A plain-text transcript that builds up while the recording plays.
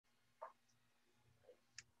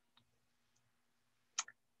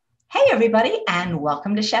everybody, and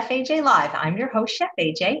welcome to Chef AJ Live. I'm your host, Chef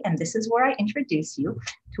AJ, and this is where I introduce you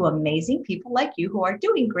to amazing people like you who are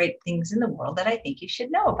doing great things in the world that I think you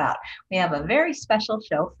should know about. We have a very special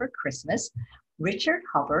show for Christmas. Richard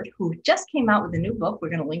Hubbard, who just came out with a new book, we're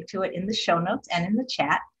going to link to it in the show notes and in the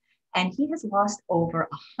chat. And he has lost over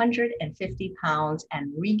 150 pounds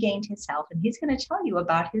and regained his health. And he's going to tell you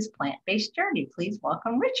about his plant-based journey. Please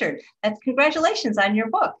welcome Richard. That's congratulations on your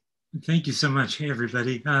book. Thank you so much. Hey,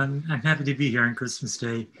 everybody. I'm happy to be here on Christmas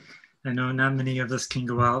Day. I know not many of us can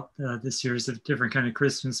go out. This year is a different kind of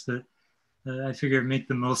Christmas, but I figure make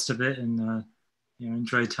the most of it and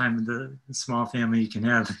enjoy time with the small family you can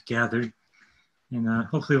have gathered. And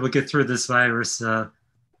hopefully we'll get through this virus,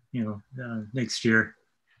 next year.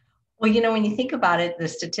 Well, when you think about it, the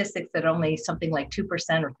statistics that only something like 2%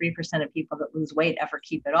 or 3% of people that lose weight ever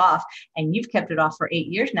keep it off, and you've kept it off for 8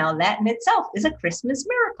 years now, that in itself is a Christmas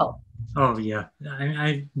miracle. Oh, yeah.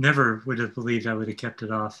 I never would have believed I would have kept it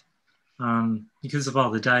off because of all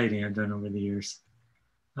the dieting I've done over the years.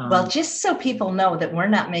 Well, just so people know that we're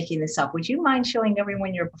not making this up, would you mind showing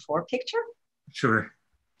everyone your before picture? Sure.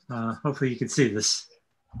 Hopefully you can see this.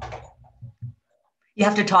 You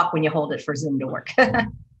have to talk when you hold it for Zoom to work.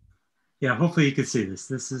 Yeah, hopefully you can see this.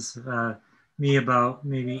 This is me about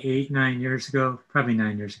maybe 9 years ago, probably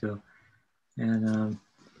 9 years ago. And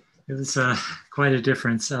it was quite a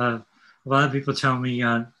difference. A lot of people tell me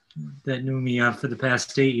that knew me for the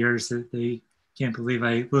past 8 years that they can't believe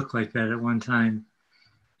I looked like that at one time.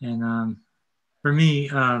 And for me,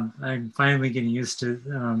 I'm finally getting used to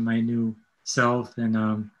my new self.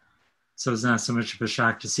 And so it's not so much of a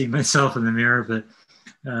shock to see myself in the mirror, but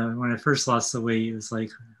when I first lost the weight, it was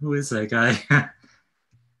like, who is that guy?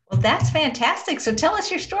 Well, that's fantastic. So tell us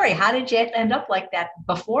your story. How did you end up like that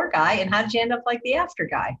before guy, and how did you end up like the after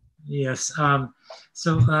guy? Yes.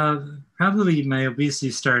 So probably my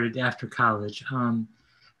obesity started after college.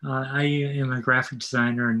 I am a graphic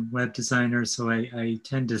designer and web designer, so I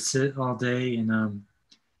tend to sit all day, and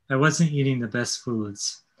I wasn't eating the best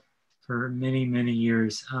foods for many, many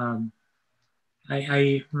years.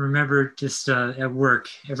 I remember just at work,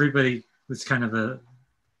 everybody was kind of a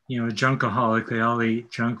junkaholic. They all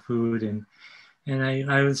ate junk food, and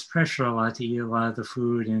I was pressured a lot to eat a lot of the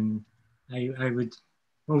food, and I would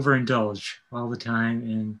overindulge all the time,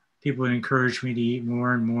 and people would encourage me to eat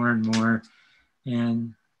more and more and more,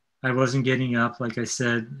 and I wasn't getting up. Like I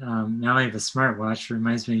said, now I have a smartwatch that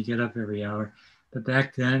reminds me to get up every hour, but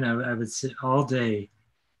back then I would sit all day,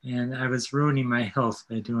 and I was ruining my health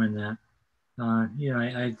by doing that.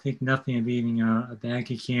 I think nothing of eating a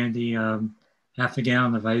bag of candy, half a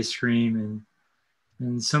gallon of ice cream,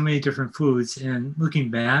 and so many different foods. And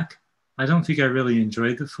looking back, I don't think I really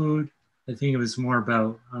enjoyed the food. I think it was more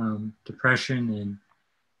about depression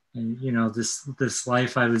and this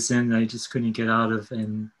life I was in that I just couldn't get out of.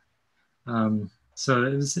 And so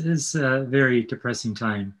it was a very depressing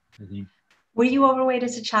time, I think. Were you overweight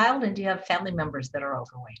as a child, and do you have family members that are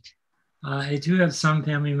overweight? I do have some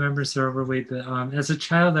family members that are overweight, but as a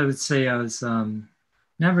child, I would say I was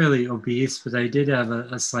not really obese, but I did have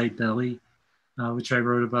a slight belly, which I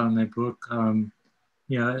wrote about in my book.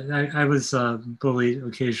 I was bullied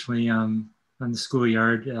occasionally on the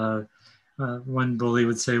schoolyard. One bully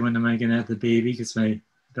would say, "When am I going to have the baby?" Because my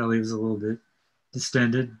belly was a little bit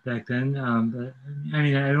distended back then. But I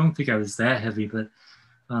mean, I don't think I was that heavy, but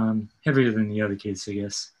heavier than the other kids, I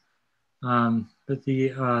guess. But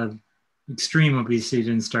the extreme obesity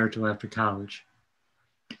didn't start till after college.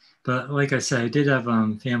 But like I said, I did have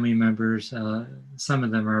family members. Some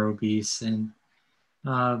of them are obese, and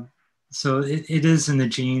so it is in the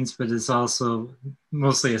genes, but it's also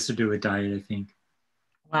mostly has to do with diet, I think.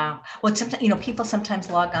 Wow. Well, sometimes, people sometimes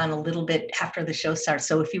log on a little bit after the show starts.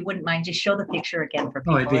 So if you wouldn't mind, just show the picture again for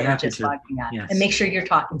people I'd be that are happy just to. logging on. Yes. And make sure you're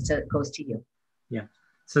talking so it goes to you. Yeah.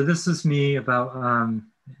 So this is me about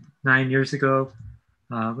 9 years ago.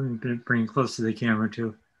 Let me bring it close to the camera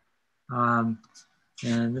too. And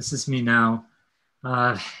this is me now.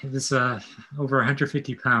 It was over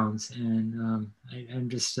 150 pounds, and I'm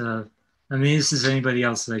just amazed as anybody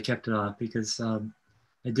else that I kept it off, because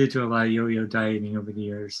I did do a lot of yo-yo dieting over the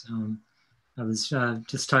years. I was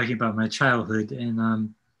just talking about my childhood,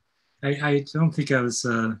 and I don't think I was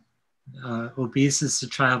obese as a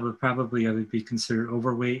child, but probably I would be considered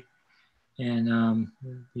overweight. And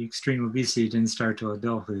the extreme obesity didn't start till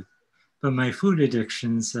adulthood. But my food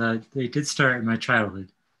addictions, they did start in my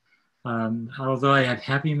childhood. Although I have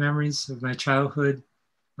happy memories of my childhood,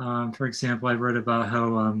 for example, I wrote about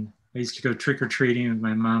how I used to go trick-or-treating with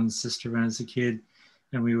my mom and sister when I was a kid,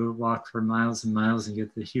 and we would walk for miles and miles and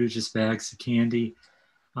get the hugest bags of candy.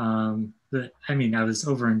 But I mean, I was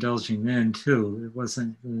overindulging then too. It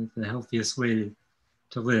wasn't the healthiest way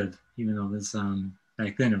to live, even though it was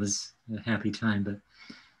back then it was a happy time. But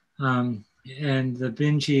and the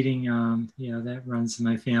binge eating, that runs in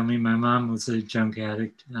my family. My mom was a junk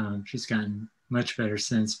addict. She's gotten much better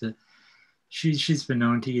since, but she's been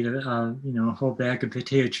known to eat a whole bag of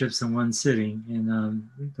potato chips in one sitting, and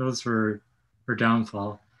those were her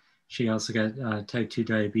downfall. She also got type 2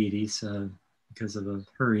 diabetes because of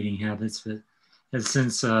her eating habits, but has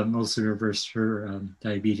since mostly reversed her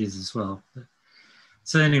diabetes as well.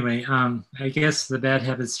 So anyway, I guess the bad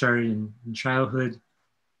habits started in childhood.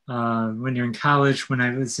 When you're in college, when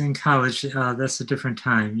I was in college, that's a different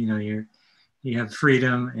time. You have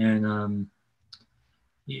freedom, and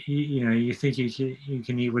you think you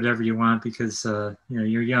can eat whatever you want because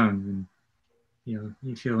you're young, and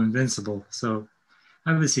you feel invincible. So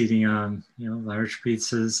I was eating large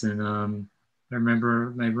pizzas, and I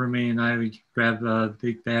remember my roommate and I would grab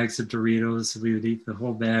big bags of Doritos. We would eat the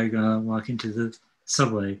whole bag walking to the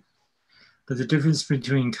subway. But the difference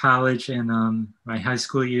between college and my high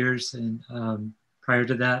school years and prior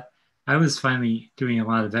to that, I was finally doing a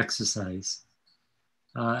lot of exercise.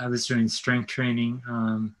 I was doing strength training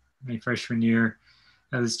my freshman year.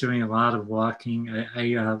 I was doing a lot of walking.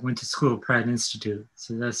 I went to school at Pratt Institute,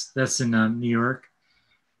 so that's in New York,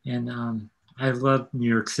 and I love New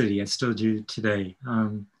York City. I still do today.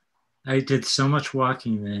 I did so much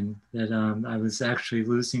walking then that I was actually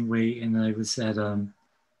losing weight, and I was at a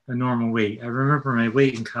normal weight. I remember my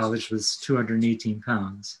weight in college was 218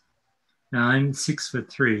 pounds. Now I'm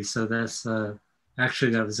 6'3", so that's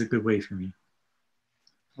actually that was a good weight for me.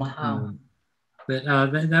 Wow. But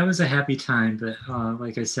that was a happy time. But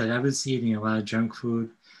like I said, I was eating a lot of junk food.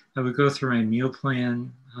 I would go through my meal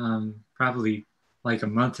plan probably like a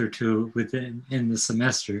month or two within in the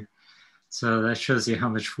semester. So that shows you how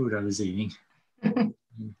much food I was eating.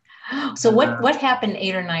 So what happened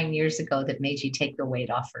 8 or 9 years ago that made you take the weight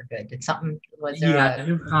off for good? Did something, was there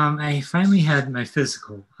I finally had my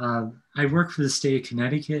physical. I work for the state of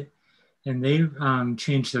Connecticut, and they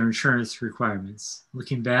changed their insurance requirements.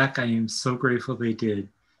 Looking back, I am so grateful they did.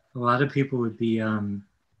 A lot of people would be,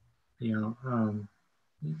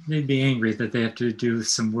 they'd be angry that they have to do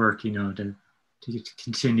some work, to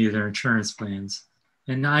continue their insurance plans.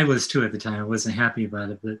 And I was too at the time. I wasn't happy about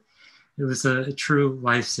it, but it was a true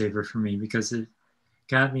lifesaver for me because it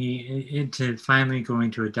got me into finally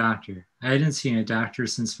going to a doctor. I hadn't seen a doctor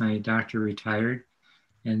since my doctor retired,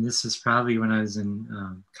 and this was probably when I was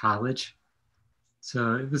in college.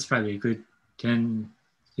 So it was probably a good 10,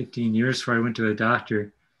 15 years before I went to a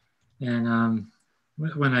doctor. And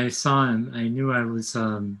when I saw him, I knew I was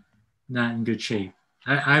not in good shape.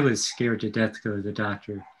 I was scared to death to go to the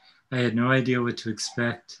doctor. I had no idea what to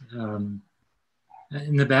expect.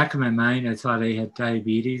 In the back of my mind, I thought I had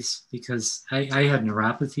diabetes because I had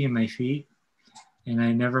neuropathy in my feet, and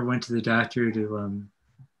I never went to the doctor to,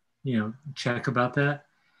 check about that.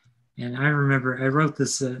 And I remember, I wrote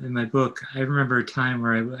this in my book. I remember a time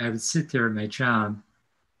where I would sit there at my job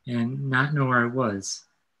and not know where I was.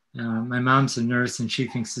 My mom's a nurse, and she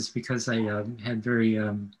thinks it's because I had very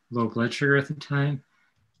low blood sugar at the time.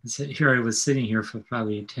 And so here I was sitting here for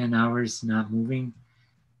probably 10 hours, not moving.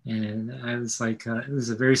 And I was like, it was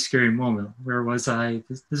a very scary moment. Where was I?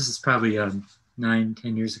 This is probably 9,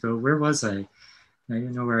 10 years ago. Where was I? I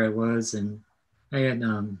didn't know where I was. And I had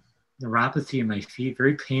neuropathy in my feet,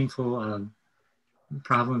 very painful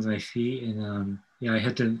problem with my feet. And I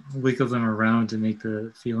had to wiggle them around to make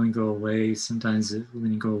the feeling go away. Sometimes it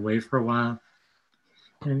wouldn't go away for a while.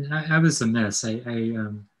 And I was a mess. I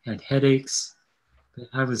had headaches, but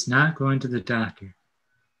I was not going to the doctor.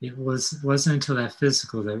 It wasn't until that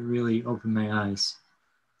physical that really opened my eyes.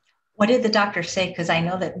 What did the doctor say? Because I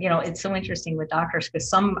know that, it's so interesting with doctors because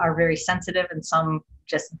some are very sensitive and some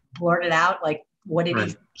just blurt it out. Like, what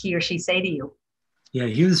did he or she say to you? Yeah,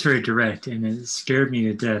 he was very direct, and it scared me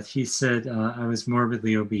to death. He said I was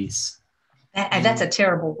morbidly obese. That's a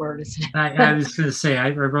terrible word, isn't it? I was going to say, I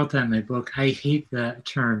wrote that in my book. I hate that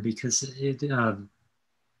term because it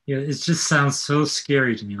just sounds so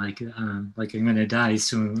scary to me, like I'm going to die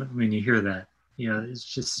soon when you hear that. It's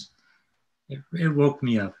just, it woke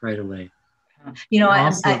me up right away. The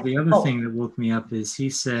other thing that woke me up is he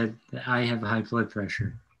said that I have high blood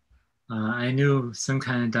pressure. I knew some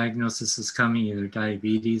kind of diagnosis was coming, either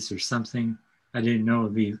diabetes or something. I didn't know it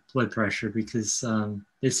would be blood pressure because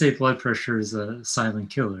they say blood pressure is a silent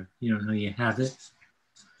killer. You don't know you have it.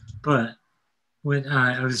 But when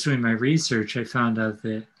I was doing my research, I found out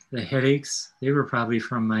that the headaches, they were probably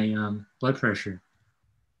from my blood pressure.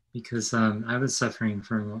 because I was suffering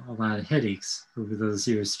from a lot of headaches over those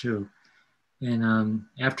years too. And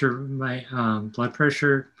after my blood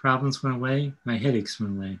pressure problems went away, my headaches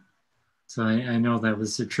went away. So I know that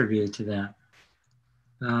was attributed to that.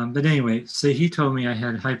 But anyway, so he told me I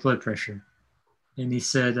had high blood pressure. And he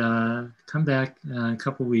said, come back a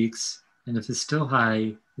couple weeks. And if it's still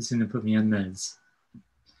high, he's going to put me on meds.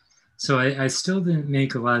 So I still didn't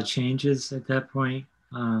make a lot of changes at that point.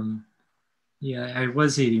 Yeah, I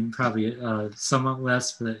was eating probably somewhat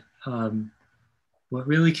less, but what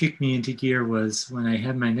really kicked me into gear was when I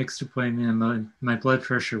had my next appointment and my blood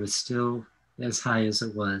pressure was still as high as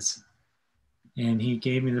it was. And he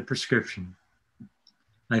gave me the prescription.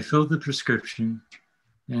 I filled the prescription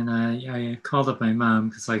and I called up my mom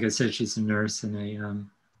because, like I said, she's a nurse, and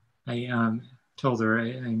I told her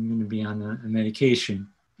I'm going to be on a medication.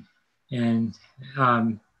 And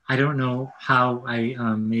I don't know how I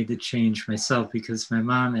made the change myself, because my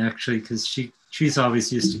mom actually, because she's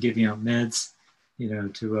always used to giving out meds,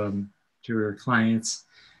 to her clients.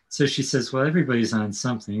 So she says, well, everybody's on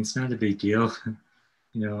something. It's not a big deal.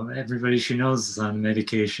 Everybody she knows is on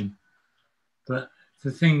medication. But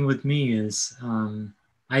the thing with me is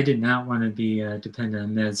I did not want to be dependent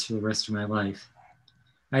on meds for the rest of my life.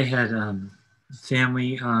 I had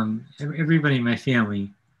family, everybody in my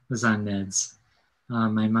family was on meds.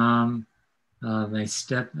 My mom, my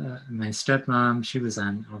stepmom, she was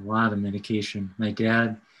on a lot of medication. My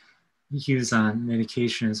dad, he was on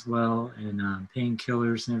medication as well, and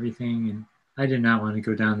painkillers and everything. And I did not want to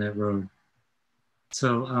go down that road.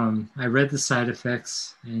 So I read the side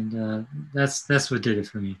effects, and that's what did it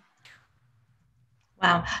for me.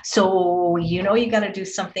 Wow. So, you got to do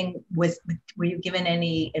something were you given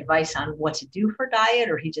any advice on what to do for diet,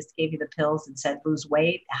 or he just gave you the pills and said, lose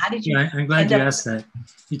weight? How did you? Yeah, I'm glad you asked that,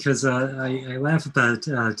 because I laugh about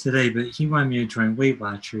it today, but he wanted me to join Weight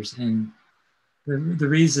Watchers. And the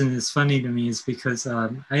reason it's funny to me is because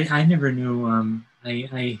I never knew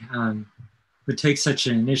I would take such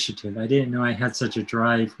an initiative. I didn't know I had such a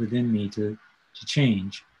drive within me to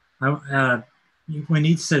change. When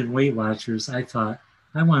he said Weight Watchers, I thought,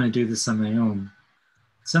 I want to do this on my own.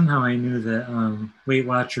 Somehow I knew that Weight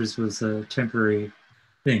Watchers was a temporary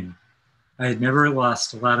thing. I had never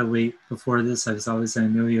lost a lot of weight before this. I was always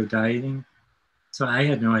on yo-yo dieting. So I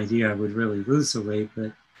had no idea I would really lose the weight,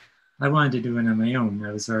 but I wanted to do it on my own.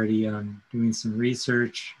 I was already doing some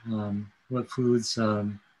research, what foods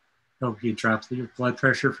help you drop your blood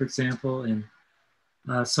pressure, for example. And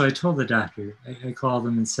so I told the doctor, I called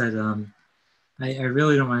him and said, I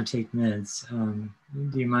really don't want to take meds.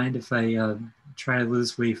 Do you mind if I try to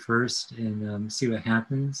lose weight first and see what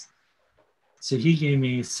happens? So he gave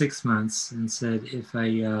me 6 months and said, if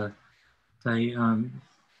my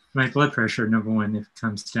blood pressure, number one, if it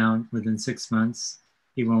comes down within 6 months,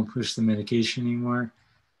 he won't push the medication anymore.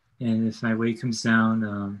 And if my weight comes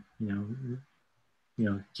down,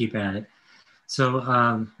 keep at it.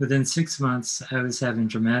 So within 6 months, I was having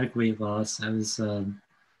dramatic weight loss. I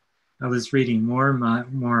was reading more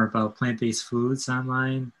and more about plant-based foods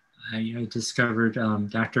online. I discovered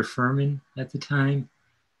Dr. Furman at the time.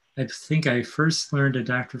 I think I first learned of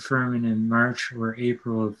Dr. Furman in March or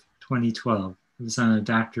April of 2012. It was on a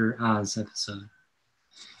Dr. Oz episode.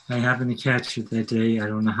 I happened to catch it that day. I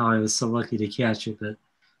don't know how I was so lucky to catch it, but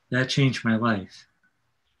that changed my life.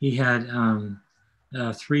 He had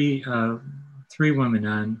three women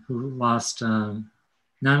on who lost, not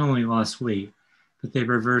only lost weight, but they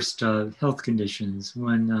reversed health conditions.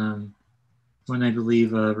 One I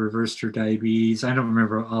believe reversed her diabetes. I don't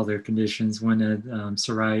remember all their conditions. One had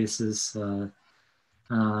psoriasis,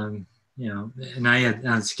 and I had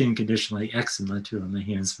a skin condition like eczema too on my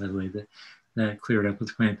hands, by the way, that cleared up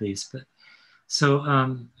with plant-based. But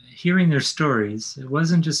so hearing their stories, it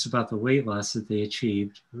wasn't just about the weight loss that they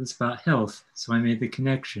achieved. It was about health. So I made the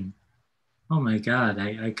connection. Oh my God,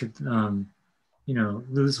 I could,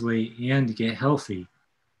 lose weight and get healthy,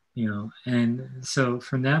 And so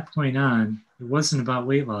from that point on, it wasn't about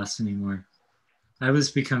weight loss anymore. I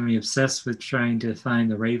was becoming obsessed with trying to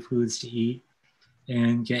find the right foods to eat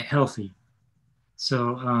and get healthy.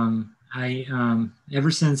 So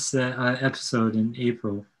ever since that episode in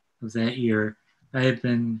April of that year, I have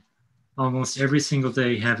been almost every single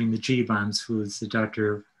day having the G-BOMBS foods that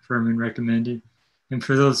Dr. Furman recommended. And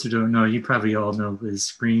for those who don't know, you probably all know,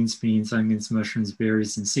 is greens, beans, onions, mushrooms,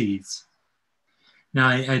 berries, and seeds. Now,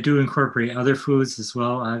 I do incorporate other foods as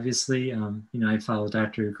well, obviously. I follow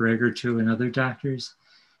Dr. Greger too and other doctors.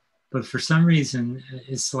 But for some reason,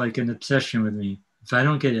 it's like an obsession with me. If I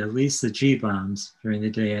don't get at least the G-BOMBS during the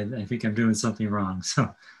day, I think I'm doing something wrong.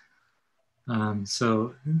 So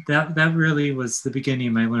So that really was the beginning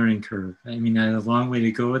of my learning curve. I mean, I had a long way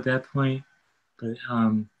to go at that point, but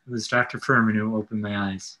it was Dr. Furman who opened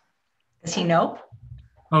my eyes. Does he know?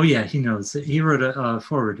 Oh yeah, he knows. He wrote a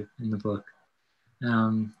foreword in the book.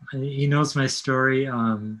 He knows my story.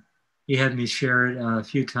 He had me share it a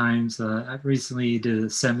few times. I recently did a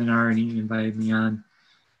seminar and he invited me on.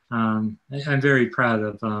 I'm very proud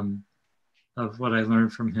of what I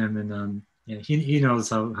learned from him, and yeah, he knows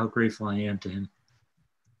how grateful I am to him.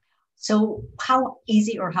 So how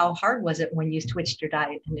easy or how hard was it when you switched your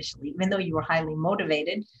diet initially, even though you were highly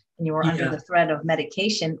motivated and you were under the threat of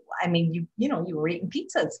medication? I mean, you were eating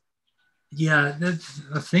pizzas. Yeah, the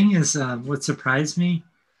thing is, what surprised me,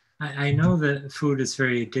 I know that food is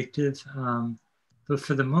very addictive, but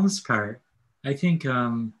for the most part, I think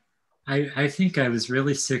I think I was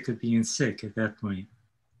really sick of being sick at that point.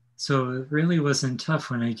 So it really wasn't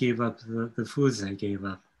tough when I gave up the foods I gave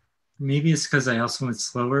up. Maybe it's because I also went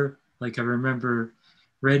slower. Like I remember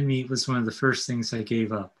red meat was one of the first things I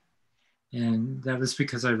gave up. And that was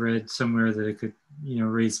because I read somewhere that it could,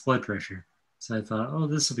 raise blood pressure. So I thought, oh,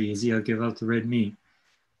 this will be easy. I'll give up the red meat.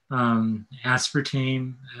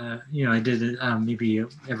 Aspartame, I did it maybe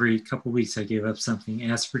every couple of weeks I gave up something.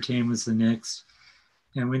 Aspartame was the next.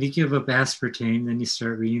 And when you give up aspartame, then you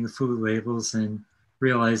start reading the food labels and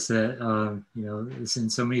realize that, it's in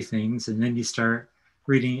so many things. And then you start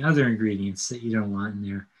reading other ingredients that you don't want in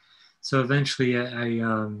there. So eventually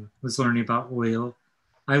I was learning about oil.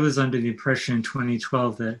 I was under the impression in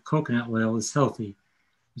 2012 that coconut oil is healthy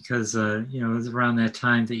because, it was around that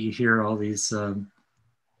time that you hear all these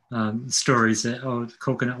stories that, oh,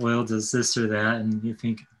 coconut oil does this or that. And you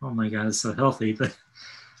think, oh my God, it's so healthy. But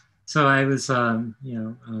so I was, having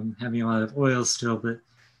a lot of oil still, but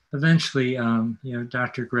eventually,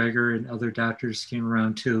 Dr. Greger and other doctors came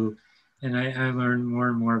around too. And I learned more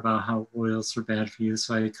and more about how oils are bad for you.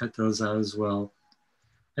 So I cut those out as well.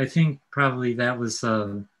 I think probably that was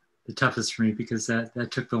the toughest for me because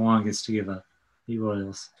that took the longest to give up, the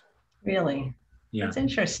oils. Really? Yeah. That's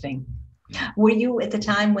interesting. Were you, at the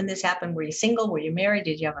time when this happened, were you single? Were you married?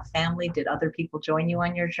 Did you have a family? Did other people join you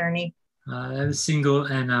on your journey? I was single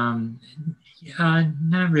and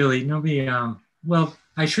not really. Nobody, well,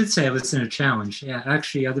 I should say I was in a challenge. Yeah,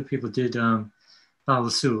 actually, other people did follow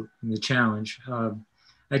suit in the challenge.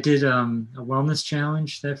 I did a wellness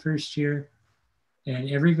challenge that first year, and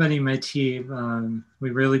everybody in my team,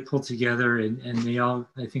 we really pulled together, and they all,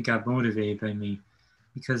 I think, got motivated by me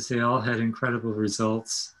because they all had incredible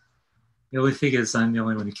results. The only thing is, I'm the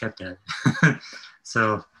only one who kept at it.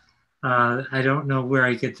 So I don't know where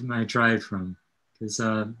I get my drive from because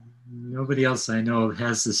nobody else I know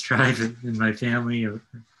has this drive in my family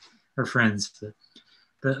or friends.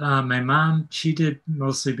 But my mom, she did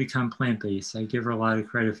mostly become plant-based. I give her a lot of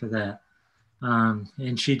credit for that.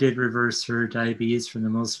 And she did reverse her diabetes for the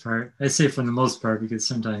most part. I say for the most part because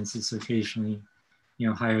sometimes it's occasionally,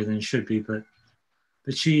 higher than it should be. But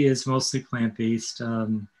she is mostly plant-based.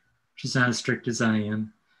 She's not as strict as I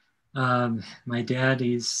am. My dad,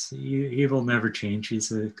 he will never change.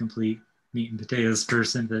 He's a complete meat and potatoes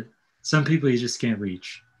person. But some people you just can't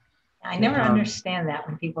reach. I never understand that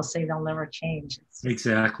when people say they'll never change.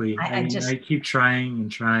 Exactly. I keep trying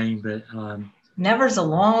and trying, but never's a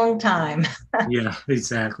long time. Yeah,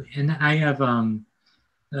 exactly. And I have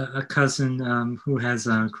a cousin who has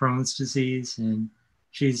Crohn's disease, and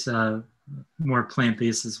she's more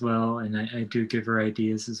plant-based as well. And I do give her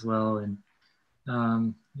ideas as well. And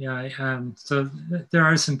so there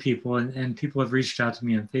are some people, and people have reached out to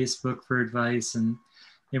me on Facebook for advice, and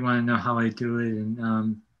they want to know how I do it.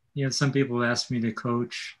 And some people ask me to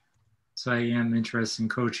coach, so I am interested in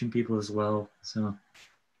coaching people as well. So.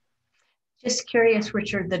 Just curious,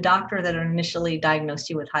 Richard, the doctor that initially diagnosed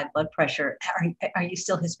you with high blood pressure, are you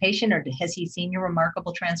still his patient, or has he seen your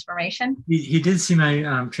remarkable transformation? He did see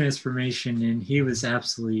my transformation, and he was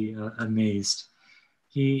absolutely amazed.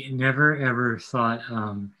 He never, ever thought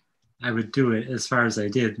I would do it as far as I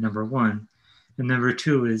did, number one. And number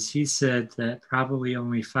two is he said that probably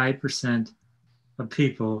only 5% of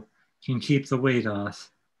people can keep the weight off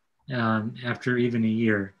after even a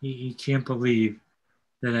year. He can't believe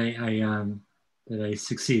that I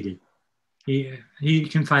succeeded. He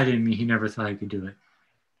confided in me. He never thought I could do it,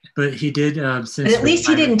 but he did. But at least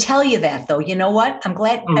he didn't tell you that, though. You know what? I'm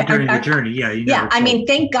glad. Oh, during the journey, yeah. Yeah, I mean,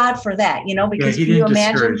 thank God for that. Because he didn't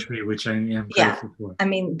discourage me, which I am grateful for. I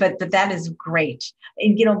mean, but that is great.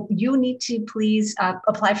 And you need to please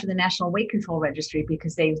apply for the National Weight Control Registry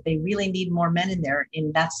because they really need more men in there,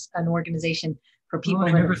 and that's an organization for Oh, people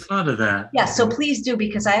I that never thought of that. yeah, so please do,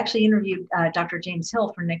 because I actually interviewed Dr. James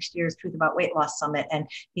Hill for next year's Truth About Weight Loss Summit, and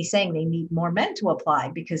he's saying they need more men to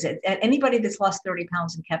apply, because anybody that's lost 30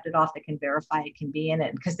 pounds and kept it off that can verify it can be in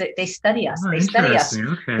it, because they study us. Oh, They study us.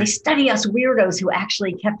 interesting. Okay. They study us weirdos who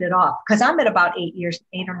actually kept it off, because I'm at about 8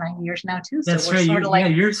 or 9 years now too. So That's we're right. sort of like,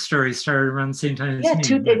 yeah, your story started around the same time yeah, as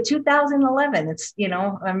me. 2011. It's,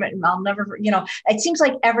 I'll never, it seems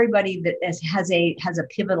like everybody that has a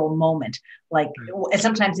pivotal moment. Like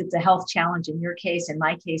sometimes it's a health challenge in your case, in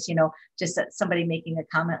my case, just somebody making a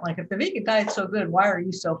comment like, if the vegan diet's so good, why are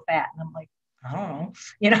you so fat? And I'm like, I don't know,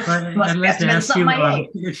 But I'd like to ask you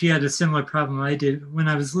if you had a similar problem I did when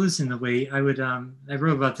I was losing the weight. I wrote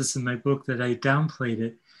about this in my book that I downplayed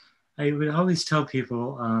it. I would always tell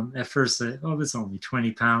people at first that, oh, it was only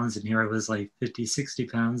 20 pounds, and here I was like 50, 60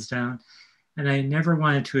 pounds down. And I never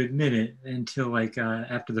wanted to admit it until like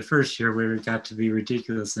after the first year, where it got to be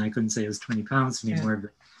ridiculous and I couldn't say it was 20 pounds anymore.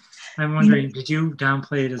 But I'm wondering, did you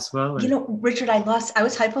downplay it as well? Or? Richard, I was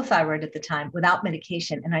hypothyroid at the time without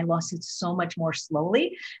medication, and I lost it so much more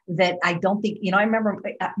slowly that I don't think, I remember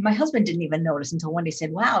my husband didn't even notice until one day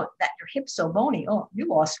said, wow, that your hip's so bony. Oh, you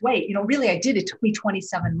lost weight. Really, I did. It took me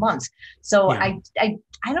 27 months. So yeah.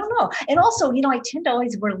 I don't know. And also, I tend to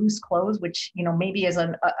always wear loose clothes, which, maybe is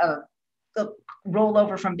a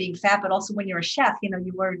rollover from being fat, but also when you're a chef,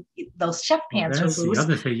 you wear those chef pants. That's the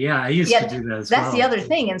other thing. Yeah, I used to do that as well. That's the other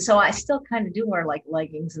thing. And so I still kind of do wear like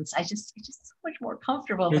leggings, and it's just so much more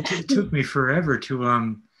comfortable. It took me forever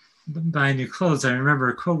to buy new clothes. I remember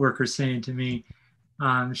a coworker saying to me,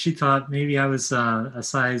 she thought maybe I was a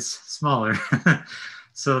size smaller.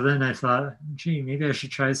 So then I thought, gee, maybe I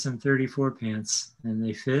should try some 34 pants, and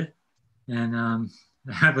they fit. And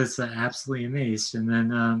I was absolutely amazed. And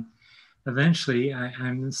then eventually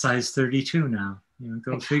I'm size 32 now.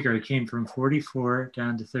 Go figure. I came from 44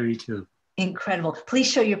 down to 32. Incredible. Please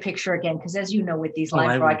show your picture again, because as you know, with these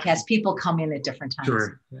live broadcasts, people come in at different times.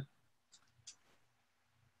 Sure. Yeah.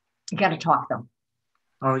 You got to talk though.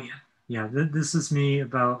 Oh yeah. Yeah. This is me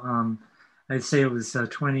about, I'd say it was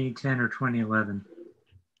 2010 or 2011.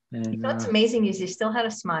 And what's amazing is you still had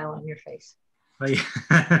a smile on your face.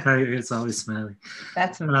 It's always smiling.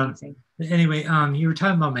 That's amazing. Anyway, you were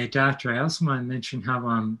talking about my doctor. I also want to mention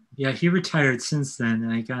how, he retired since then,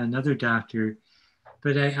 and I got another doctor.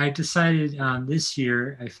 But I decided this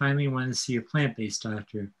year I finally want to see a plant-based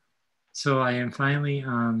doctor. So I am finally,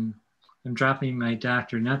 I'm dropping my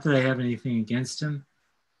doctor. Not that I have anything against him,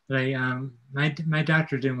 but my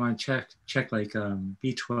doctor didn't want to check like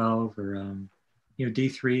B12 or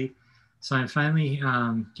D3. So I'm finally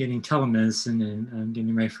getting telemedicine, and I'm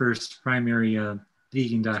getting my first primary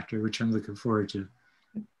vegan doctor, which I'm looking forward to.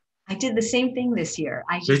 I did the same thing this year.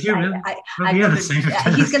 Did you really?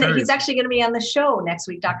 He's actually going to be on the show next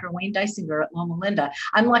week, Dr. Wayne Dysinger at Loma Linda.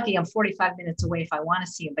 I'm lucky I'm 45 minutes away if I want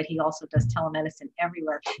to see him, but he also does telemedicine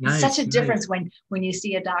everywhere. Nice, it's such a difference when you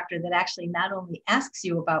see a doctor that actually not only asks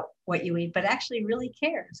you about what you eat, but actually really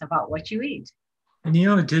cares about what you eat. And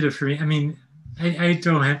it did it for me. I mean, I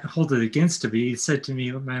don't hold it against him. He said to me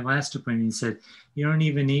at my last appointment, he said, you don't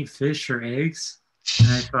even eat fish or eggs? And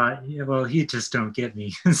I thought, yeah, well, he just don't get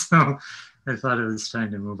me. So I thought it was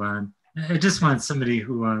time to move on. I just want somebody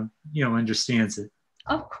who, understands it.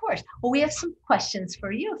 Of course. Well, we have some questions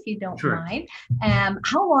for you, if you don't Sure. mind.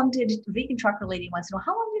 How long did Vegan Trucker Lady wants to know,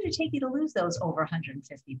 how long did it take you to lose those over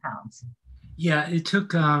 150 pounds? Yeah, it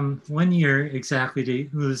took 1 year exactly to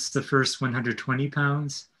lose the first 120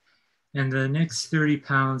 pounds. And the next 30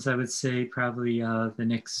 pounds, I would say probably the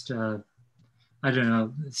next,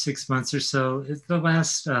 6 months or so. The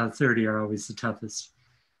last 30 are always the toughest.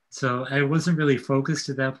 So I wasn't really focused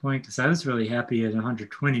at that point because I was really happy at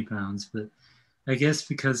 120 pounds. But I guess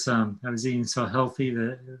because I was eating so healthy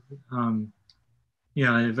that, I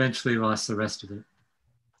eventually lost the rest of it.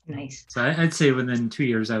 Nice. So I'd say within 2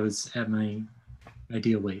 years, I was at my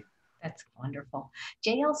ideal weight. That's wonderful.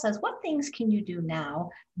 JL says, what things can you do now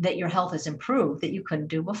that your health has improved that you couldn't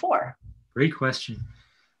do before? Great question.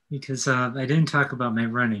 Because I didn't talk about my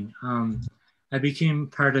running. I became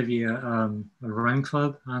part of a run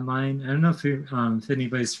club online. I don't know if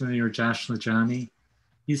anybody's familiar with Josh Lajani.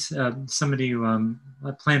 He's somebody who,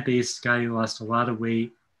 a plant-based guy who lost a lot of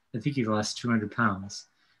weight. I think he lost 200 pounds.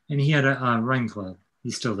 And he had a run club. He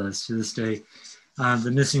still does to this day. The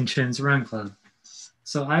Missing Chins Run Club.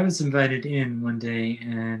 So I was invited in one day,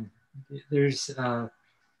 and there's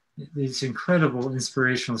these incredible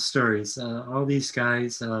inspirational stories. All these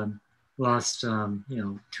guys lost,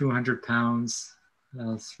 200 pounds,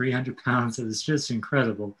 300 pounds. It was just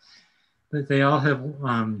incredible. But they all have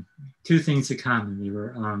two things in common. They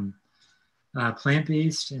were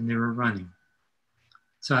plant-based and they were running.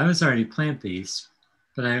 So I was already plant-based,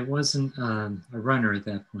 but I wasn't a runner at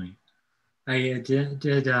that point. I did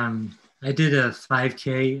a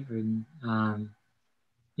 5K and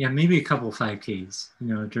yeah, maybe a couple 5Ks,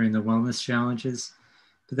 during the wellness challenges.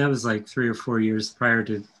 But that was like 3 or 4 years prior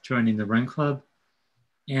to joining the run club.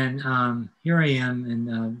 And here I am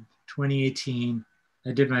in 2018.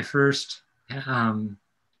 I did my first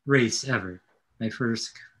race ever, my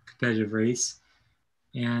first competitive race.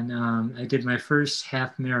 And I did my first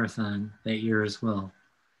half marathon that year as well.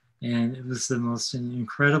 And it was the most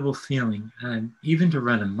incredible feeling. Even to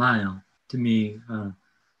run a mile, to me,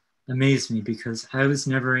 amazed me because I was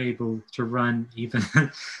never able to run even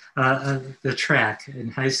the track in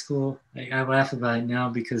high school. I laugh about it now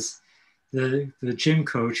because the gym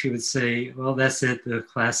coach, he would say, well, that's it, the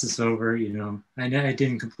class is over, I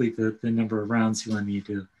didn't complete the number of rounds he wanted me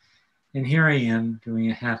to do. And here I am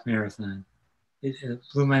doing a half marathon. It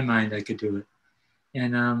blew my mind I could do it.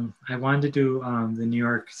 And I wanted to do the New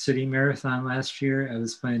York City Marathon last year. I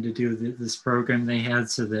was planning to do this program they had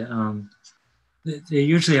so that they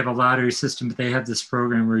usually have a lottery system, but they have this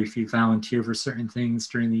program where if you volunteer for certain things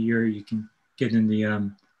during the year, you can get in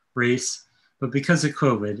the race. But because of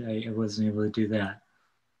COVID, I wasn't able to do that.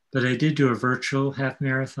 But I did do a virtual half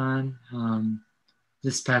marathon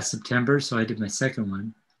this past September, so I did my second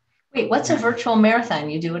one. Wait, what's a virtual marathon?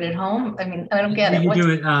 You do it at home? I mean, I don't get it. You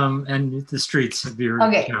do it in the streets of your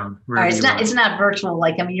town. All right, it's not virtual.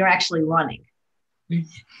 Like, I mean, you're actually running.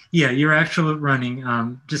 Yeah, you're actually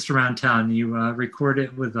running just around town. You record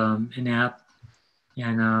it with an app,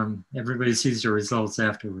 and everybody sees your results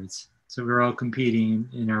afterwards. So we're all competing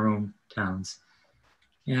in our own towns.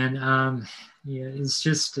 And yeah, it's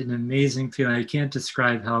just an amazing feeling. I can't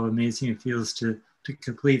describe how amazing it feels to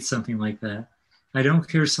complete something like that. I don't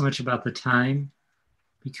care so much about the time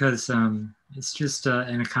because it's just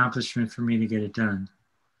an accomplishment for me to get it done.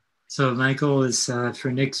 So my goal is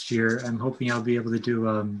for next year, I'm hoping I'll be able to do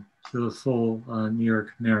the full New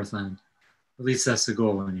York Marathon. At least that's the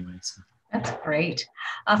goal anyway. So. That's great.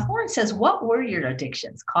 Florence says, what were your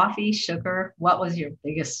addictions? Coffee, sugar? What was your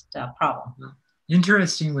biggest problem?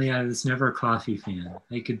 Interestingly, I was never a coffee fan.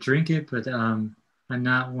 I could drink it, but I'm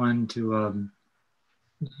not one to,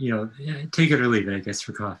 take it or leave it, I guess,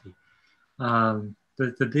 for coffee.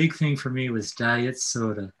 But the big thing for me was diet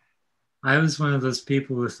soda. I was one of those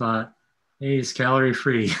people who thought, hey, it's calorie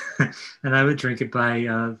free. And I would drink it by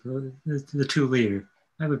the 2 liter.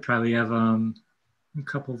 I would probably have a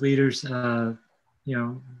couple of liters,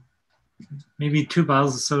 maybe 2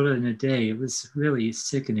 bottles of soda in a day. It was really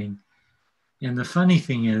sickening. And the funny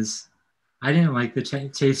thing is, I didn't like the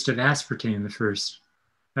taste of aspartame at first.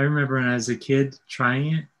 I remember when I was a kid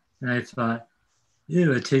trying it, and I thought,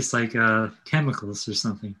 ew, it tastes like chemicals or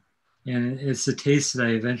something. And it's a taste that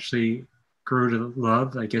I eventually grew to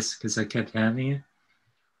love, I guess, because I kept having it.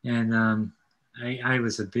 And I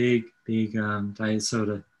was a big diet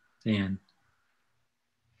soda fan.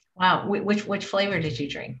 Wow. Which flavor did you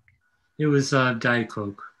drink? It was Diet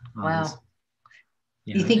Coke. Wow.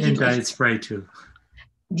 Yeah, you think Diet Sprite too.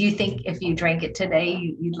 Do you think if you drank it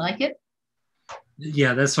today, you'd like it?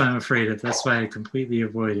 Yeah, that's what I'm afraid of. That's why I completely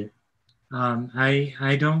avoid it.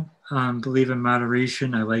 I don't believe in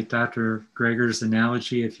moderation. I like Dr. Greger's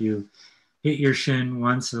analogy. If you hit your shin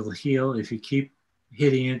once, it'll heal. If you keep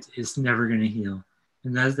hitting it, it's never going to heal.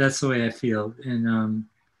 And that's the way I feel. And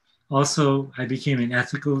also, I became an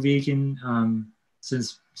ethical vegan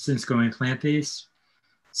since going plant-based.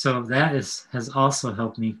 So that has also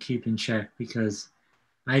helped me keep in check because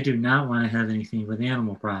I do not want to have anything with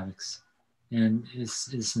animal products. And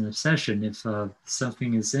it's an obsession. If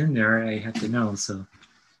something is in there, I have to know. So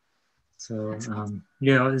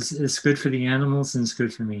it's good for the animals and it's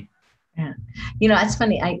good for me. Yeah. It's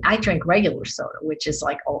funny. I drink regular soda, which is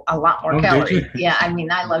like a lot more calories. Yeah. I mean,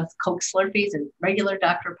 I love Coke Slurpees and regular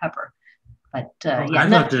Dr. Pepper. But I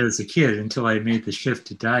loved it as a kid until I made the shift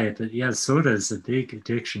to diet. But yeah, soda is a big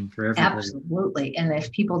addiction for everybody. Absolutely. And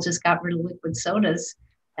if people just got rid of liquid sodas,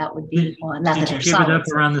 that would be one. Did you give it up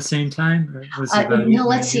around the same time? Or was it no,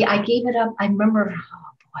 let's see. I gave it up. I remember,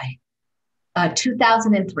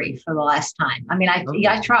 2003 for the last time. I mean,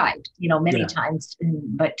 I tried, many times,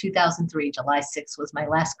 but 2003, July 6th was my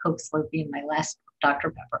last Coke Slurpee and my last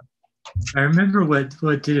Dr. Pepper. I remember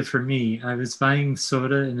what did it for me. I was buying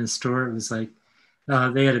soda in a store. It was like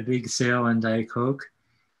they had a big sale on Diet Coke.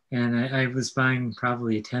 And I was buying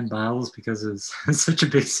probably 10 bottles because it was such a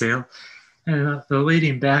big sale. And the lady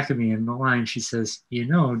in back of me in the line, she says,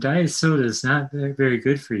 diet soda is not very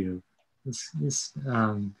good for you. It's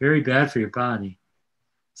very bad for your body.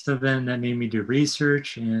 So then that made me do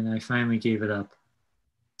research and I finally gave it up.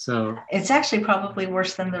 So it's actually probably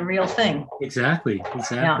worse than the real thing. exactly.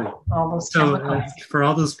 Yeah, all those So chemicals. for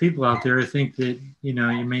all those people out there who think that, you know,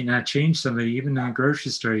 you may not change somebody, even in a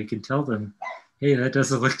grocery store, you can tell them, hey, that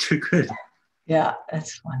doesn't look too good. Yeah,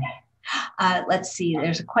 that's funny. Let's see.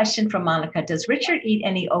 There's a question from Monica. Does Richard eat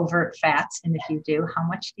any overt fats? And if you do, how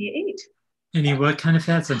much do you eat? Any what kind of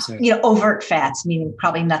fats? I'm sorry. You know, overt fats, meaning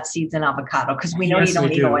probably nuts, seeds, and avocado, because we know Yes, you don't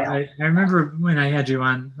I eat do. oil. I remember when I had you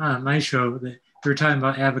on my show that we were talking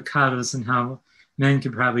about avocados and how men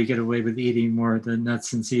can probably get away with eating more of the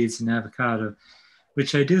nuts and seeds and avocado,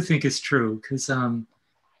 which I do think is true because, I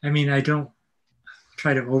mean, I don't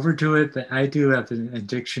try to overdo it, but I do have an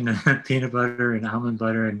addiction to peanut butter and almond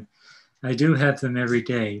butter, and I do have them every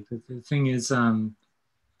day. But the thing is,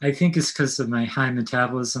 I think it's because of my high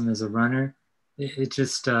metabolism as a runner. It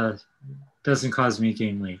just doesn't cause me to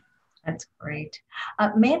gain weight. That's great.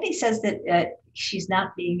 Mandy says that she's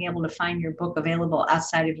not being able to find your book available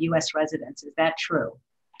outside of U.S. residents. Is that true?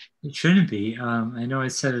 It shouldn't be. I know I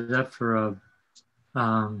set it up for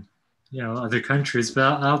you know, other countries, but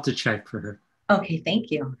I'll have to check for her. Okay, thank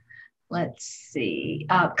you. Let's see.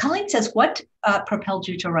 Colleen says, what propelled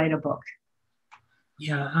you to write a book?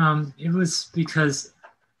 Yeah, it was because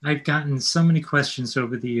I've gotten so many questions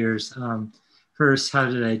over the years. First, how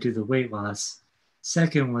did I do the weight loss?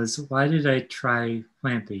 Second was, why did I try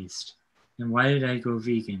plant-based? And why did I go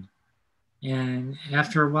vegan? And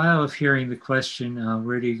after a while of hearing the question,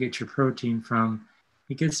 where do you get your protein from?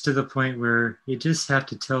 It gets to the point where you just have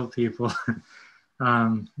to tell people,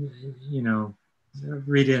 you know,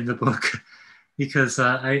 read it in the book. Because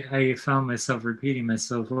I found myself repeating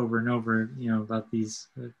myself over and over, you know, about these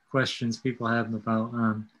questions people have about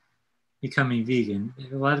becoming vegan.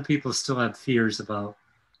 A lot of people still have fears about,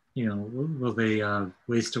 you know, will they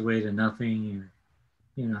waste away to nothing, or,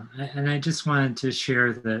 you know. And I just wanted to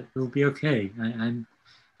share that it'll be okay.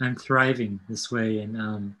 I'm thriving this way,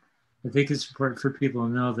 and I think it's important for people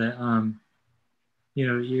to know that, you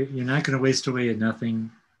know, you're not going to waste away at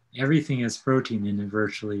nothing. Everything has protein in it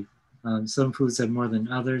virtually. Some foods have more than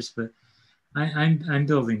others, but I'm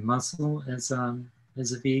building muscle as a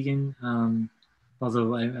vegan.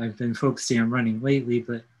 Although I've been focusing on running lately,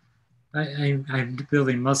 but I'm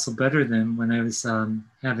building muscle better than when I was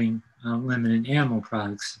having limited animal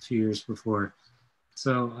products a few years before.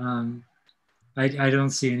 So I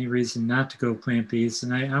don't see any reason not to go plant-based,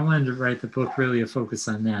 and I wanted to write the book really a focus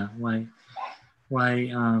on that. Why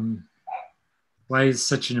is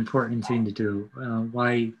such an important thing to do?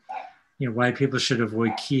 Why, you know, why people should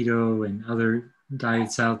avoid keto and other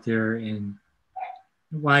diets out there, and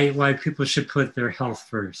why people should put their health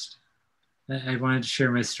first. I wanted to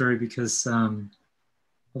share my story because a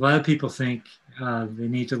lot of people think they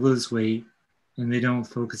need to lose weight and they don't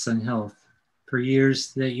focus on health. For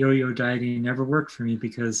years, that yo-yo dieting never worked for me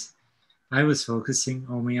because I was focusing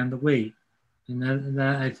only on the weight, and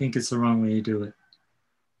that I think is the wrong way to do it.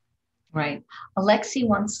 Right. Alexi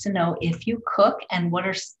wants to know if you cook and what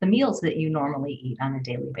are the meals that you normally eat on a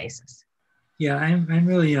daily basis. Yeah, I'm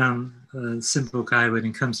really a simple guy when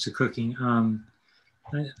it comes to cooking.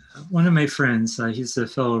 One of my friends, he's a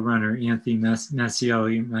fellow runner, Anthony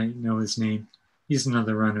Maciel, you might know his name. He's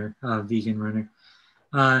another runner, vegan runner.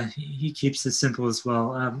 He keeps it simple as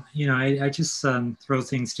well. You know, I just throw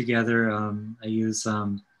things together. I use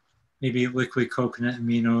maybe liquid coconut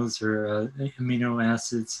aminos or amino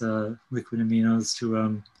acids, liquid aminos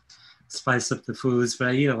to spice up the foods, but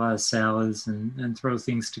I eat a lot of salads and throw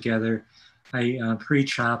things together. I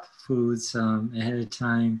pre-chop foods ahead of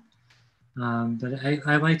time. But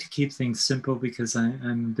I like to keep things simple because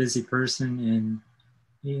I'm a busy person, and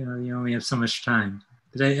you know, you only have so much time.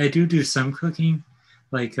 But I do some cooking.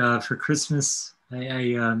 Like for Christmas,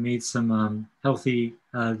 I made some healthy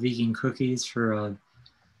vegan cookies for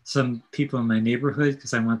some people in my neighborhood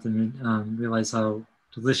because I want them to realize how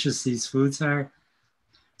delicious these foods are.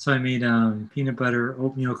 So I made peanut butter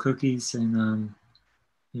oatmeal cookies, and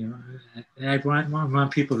you know, I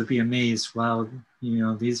want people to be amazed. Wow, you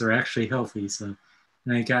know, these are actually healthy. So,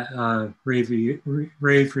 and I got rave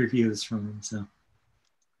reviews from them. So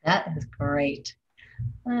That is great.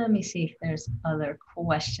 Let me see if there's other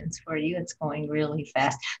questions for you. It's going really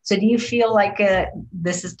fast. So do you feel like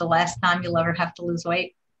this is the last time you'll ever have to lose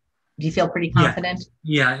weight? Do you feel pretty confident?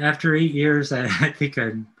 Yeah. After 8 years, I think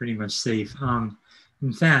I'm pretty much safe.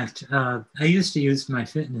 In fact, I used to use my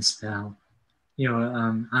Fitness Pal, you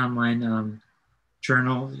know, online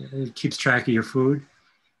journal. It keeps track of your food.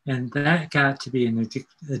 And that got to be an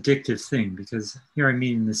addictive thing because here I'm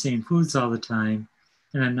eating the same foods all the time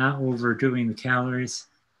and I'm not overdoing the calories.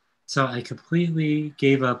 So I completely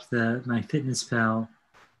gave up my Fitness Pal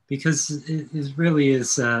because it really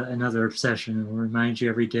is another obsession. It will remind you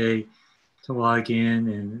every day to log in,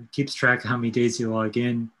 and it keeps track of how many days you log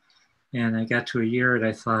in. And I got to a year and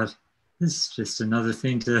I thought, this is just another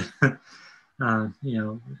thing to, you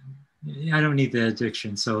know, I don't need the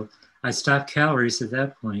addiction. So I stopped calories at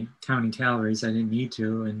that point, counting calories. I didn't need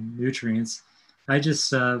to, and nutrients. I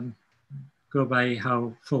just go by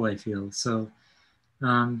how full I feel. So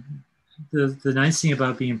the nice thing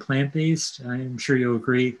about being plant-based, I'm sure you'll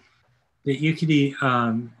agree, that you could eat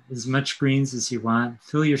as much greens as you want,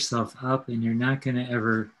 fill yourself up, and you're not going to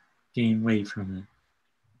ever gain weight from it.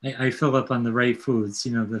 I fill up on the right foods,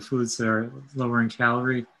 you know, the foods that are lower in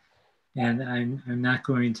calorie, and I'm not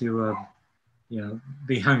going to, you know,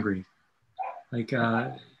 be hungry. Like,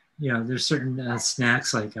 you know, there's certain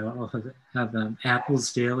snacks, like I'll have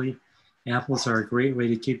apples daily. Apples are a great way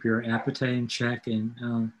to keep your appetite in check,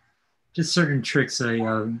 and just certain tricks I,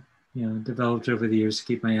 you know, developed over the years to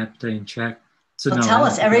keep my appetite in check. So well, no, tell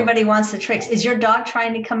us, everybody wants the tricks. Is your dog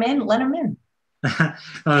trying to come in? Let him in.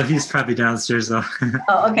 Oh, he's probably downstairs though.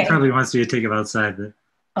 Oh, okay. He probably wants me to take him outside, but.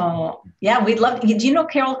 Oh, yeah, we'd love. Do you know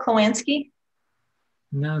Carol Kowansky?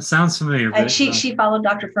 No, sounds familiar. But, she followed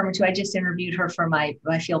Dr. Furman too. I just interviewed her for my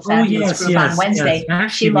Feel Fabulous group on Wednesday. Yes.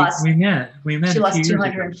 Actually, we met. She lost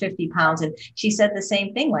 250 pounds, and she said the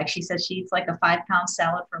same thing. Like she says, she eats like a 5-pound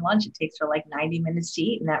salad for lunch. It takes her like 90 minutes to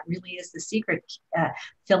eat, and that really is the secret: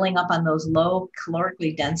 filling up on those low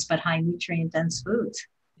calorically dense but high nutrient dense foods.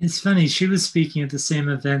 It's funny. She was speaking at the same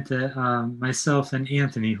event that myself and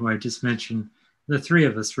Anthony, who I just mentioned, the three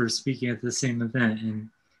of us were speaking at the same event. And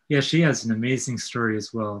yeah, she has an amazing story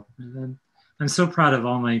as well. And I'm so proud of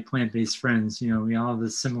all my plant-based friends. You know, we all have a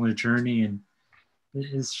similar journey, and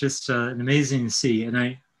it's just an amazing to see. And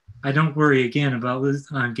I don't worry again about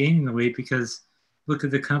gaining the weight, because look at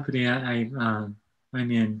the company I'm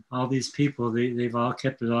in. All these people, they've all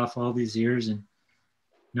kept it off all these years, and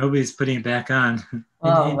nobody's putting it back on,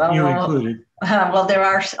 you included. Well, there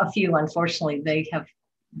are a few, unfortunately, they have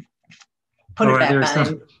put it back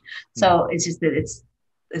on. So it's just that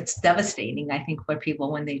it's devastating, I think, for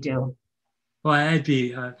people when they do. Well,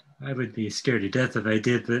 I would be scared to death if I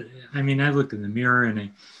did, but I mean, I look in the mirror and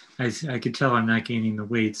I could tell I'm not gaining the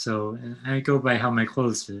weight, so I go by how my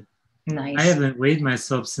clothes fit. Nice. I haven't weighed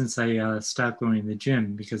myself since I stopped going to the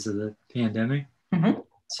gym because of the pandemic. Mm-hmm.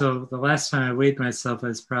 So the last time I weighed myself, I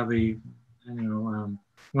was probably, I don't know,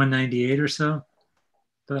 198 or so.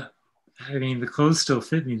 But I mean, the clothes still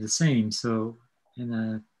fit me the same. So,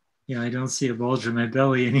 and you know, I don't see a bulge in my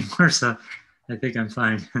belly anymore. So I think I'm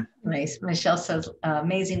fine. Nice. Michelle says,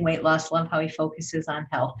 amazing weight loss. Love how he focuses on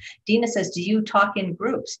health. Dina says, do you talk in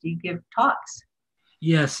groups? Do you give talks?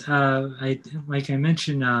 Yes. Like I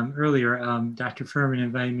mentioned earlier, Dr. Furman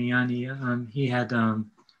invited me on. He had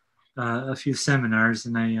a few seminars,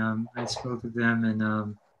 and I spoke with them,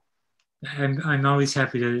 and I'm always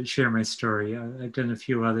happy to share my story. I've done a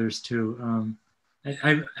few others too.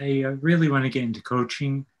 I really want to get into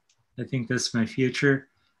coaching. I think that's my future.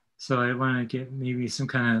 So I want to get maybe some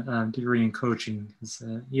kind of degree in coaching.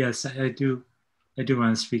 Yes, I do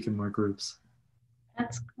want to speak in more groups.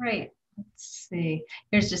 That's great. Let's see.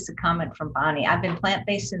 Here's just a comment from Bonnie. I've been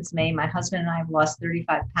plant-based since May. My husband and I have lost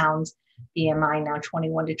 35 pounds. BMI now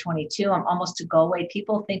 21 to 22. I'm almost to goal weight.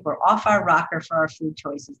 People think we're off our rocker for our food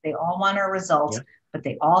choices. They all want our results, but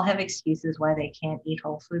they all have excuses why they can't eat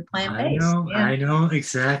whole food plant-based. I know,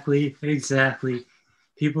 exactly.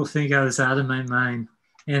 People think I was out of my mind.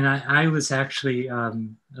 And I was actually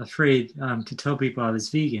afraid to tell people I was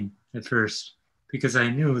vegan at first, because I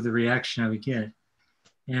knew the reaction I would get.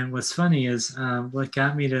 And what's funny is what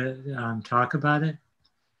got me to talk about it.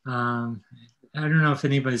 I don't know if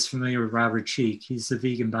anybody's familiar with Robert Cheek. He's the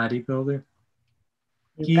vegan bodybuilder.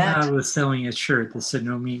 He was selling a shirt that said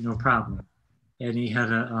 "No meat, no problem," and he had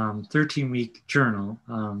a 13-week journal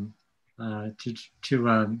to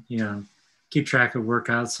you know, keep track of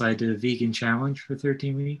workouts. So I did a vegan challenge for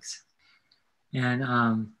 13 weeks, and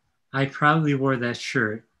I proudly wore that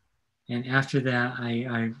shirt. And after that,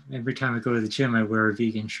 I every time I go to the gym, I wear a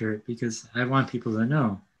vegan shirt, because I want people to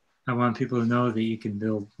know. I want people to know that you can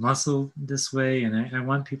build muscle this way, and I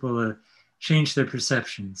want people to change their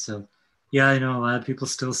perception. So, yeah, I know a lot of people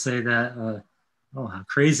still say that, oh, how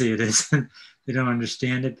crazy it is. They don't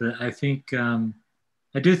understand it, but I think,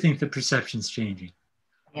 I do think the perception's changing.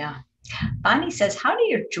 Yeah. Bonnie says, how do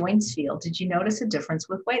your joints feel? Did you notice a difference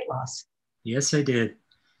with weight loss? Yes, I did.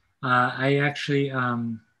 I actually,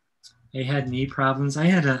 I had knee problems. I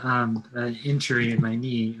had an injury in my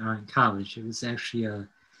knee in college. It was actually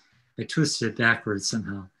I twisted it backwards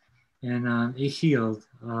somehow, and it healed.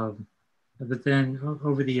 But then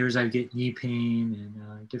over the years, I get knee pain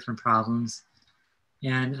and different problems.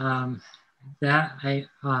 And that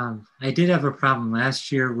I did have a problem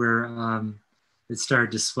last year where it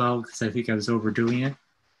started to swell because I think I was overdoing it.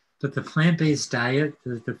 But the plant-based diet,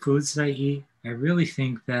 the foods that I eat, I really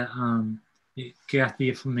think that it got the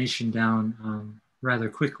inflammation down rather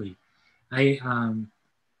quickly. I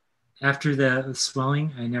After the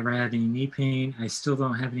swelling, I never had any knee pain. I still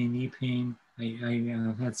don't have any knee pain.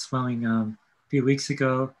 I had swelling a few weeks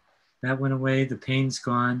ago. That went away. The pain's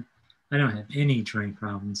gone. I don't have any joint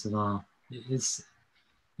problems at all. It's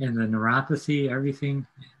and the neuropathy, everything.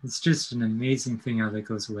 It's just an amazing thing how that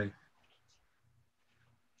goes away.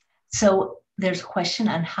 So there's a question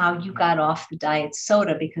on how you got off the diet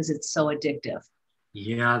soda because it's so addictive.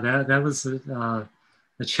 Yeah, that was a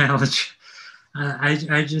challenge.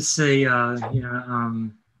 I just say, I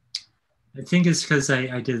think it's because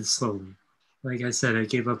I did it slowly. Like I said, I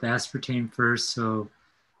gave up aspartame first, so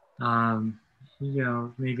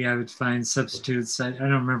maybe I would find substitutes. I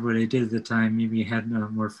don't remember what I did at the time. Maybe I had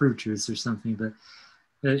more fruit juice or something, but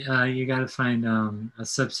you got to find a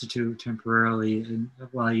substitute temporarily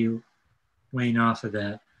while you wane off of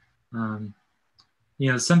that.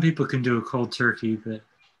 Some people can do a cold turkey, but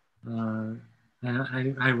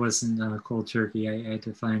I wasn't cold turkey. I had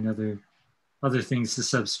to find other things to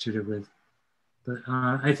substitute it with. But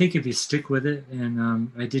I think if you stick with it,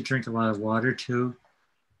 and I did drink a lot of water too,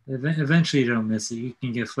 eventually you don't miss it. You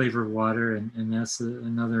can get flavored water, and that's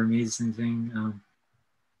another amazing thing.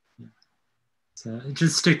 So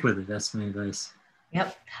just stick with it. That's my advice.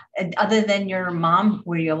 Yep. And other than your mom,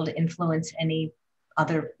 were you able to influence any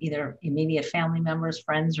other either immediate family members,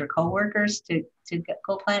 friends, or coworkers to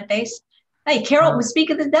go plant-based? Hey, Carol, we speak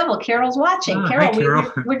of the devil. Carol's watching. Carol, hi,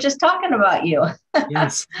 Carol. We're just talking about you.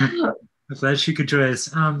 Yes. I'm glad she could join us.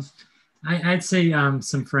 I'd say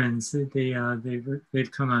some friends.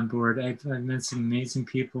 They've come on board. I've met some amazing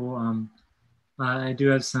people. I do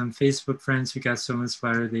have some Facebook friends who got so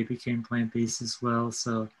inspired they became plant-based as well.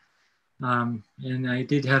 So, and I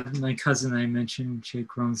did have my cousin I mentioned. She had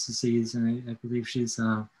Crohn's disease, and I believe she's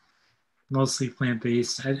mostly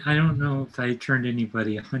plant-based. I don't know if I turned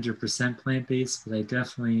anybody 100% plant-based, but I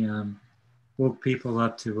definitely woke people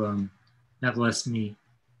up to have less meat.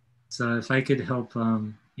 So if I could help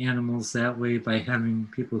animals that way by having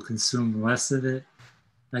people consume less of it,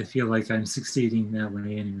 I feel like I'm succeeding that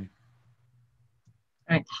way anyway.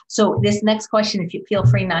 All right. So this next question, if you feel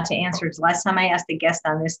free not to answer, is last time I asked a guest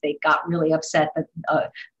on this, they got really upset that a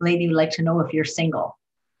lady would like to know if you're single.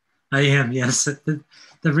 I am, yes. The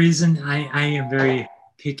reason I am very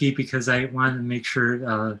picky because I want to make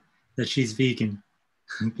sure that she's vegan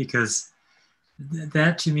because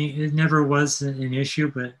that to me, it never was an issue,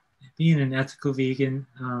 but being an ethical vegan,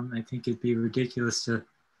 I think it'd be ridiculous to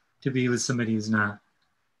be with somebody who's not.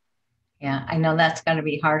 Yeah, I know that's got to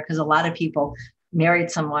be hard because a lot of people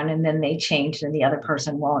married someone and then they changed and the other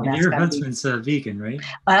person won't. And your husband's vegan, right?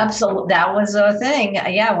 Absolutely. That was a thing.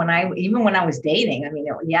 Yeah. When I was dating, I mean,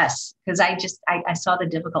 yes, because I saw the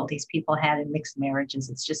difficulties people had in mixed marriages.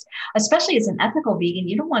 It's just, especially as an ethical vegan,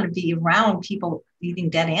 you don't want to be around people eating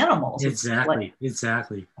dead animals. Exactly.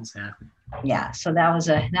 Yeah. So that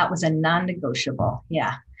was a non-negotiable.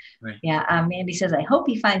 Yeah. Right. Yeah. Mandy says, I hope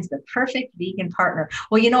he finds the perfect vegan partner.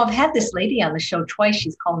 Well, I've had this lady on the show twice.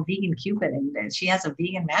 She's called Vegan Cupid, and she has a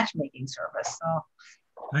vegan matchmaking service.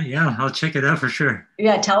 So yeah, I'll check it out for sure.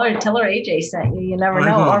 Yeah. Tell her AJ sent you. You never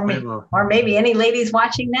know. Or maybe any ladies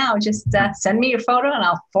watching now, just send me your photo and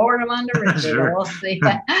I'll forward them on to Richard. Sure. We'll see.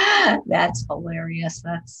 That's hilarious.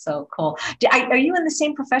 That's so cool. Are you in the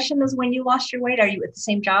same profession as when you lost your weight? Are you at the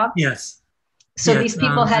same job? Yes. So these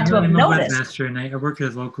people had to have noticed. I'm a webmaster, and I work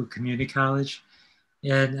at a local community college.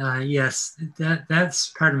 And yes, that's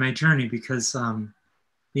part of my journey because the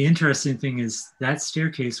interesting thing is that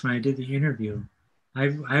staircase, when I did the interview,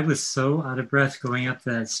 I was so out of breath going up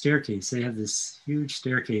that staircase. They have this huge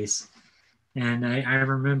staircase. And I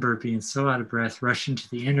remember being so out of breath, rushing to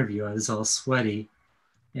the interview. I was all sweaty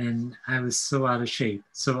and I was so out of shape.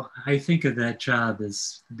 So I think of that job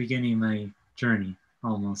as the beginning of my journey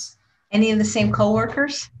almost. Any of the same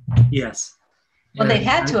coworkers? Yes. Well, they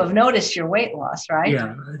had to have noticed your weight loss, right?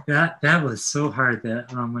 Yeah, that was so hard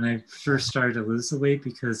that when I first started to lose the weight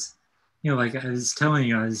because, like I was telling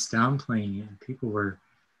you, I was downplaying it and people were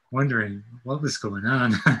wondering what was going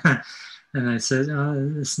on. And I said,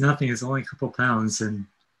 it's nothing, it's only a couple pounds. And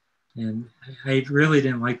I really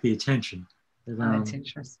didn't like the attention. But, that's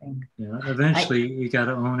interesting. Eventually you got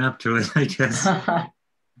to own up to it, I guess.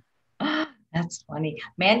 That's funny.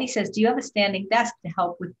 Mandy says, do you have a standing desk to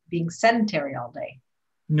help with being sedentary all day?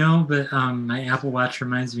 No, but my Apple Watch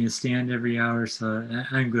reminds me to stand every hour, so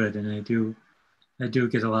I'm good, and I do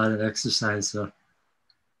get a lot of exercise. So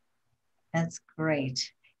That's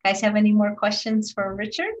great. Guys, have any more questions for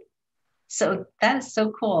Richard? So that is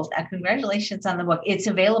so cool. Congratulations on the book. It's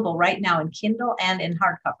available right now in Kindle and in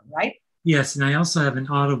hardcover, right? yes, and I also have an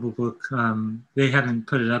Audible book. They haven't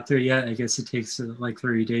put it up there yet. I guess it takes like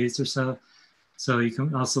 30 days or so. So you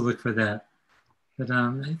can also look for that. But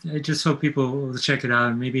I just hope people will check it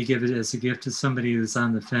out and maybe give it as a gift to somebody who's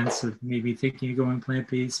on the fence of maybe thinking of going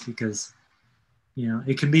plant-based, because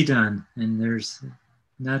it can be done. And there's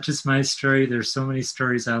not just my story. There's so many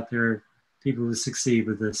stories out there, people who succeed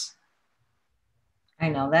with this. I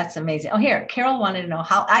know, that's amazing. Oh, here, Carol wanted to know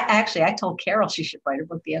how. I told Carol she should write a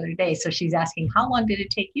book the other day. So she's asking, how long did it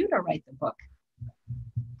take you to write the book?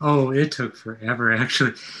 Oh, it took forever,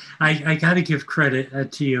 actually. I got to give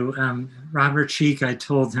credit to you. Robert Cheek, I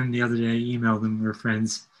told him the other day, I emailed him, we're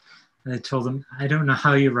friends. I told him, I don't know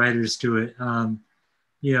how you writers do it.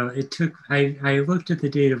 It took, I looked at the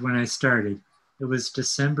date of when I started. It was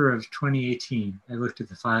December of 2018. I looked at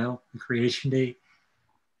the file, the creation date.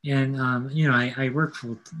 And, I work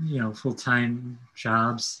full-time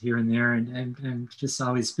jobs here and there, and I'm just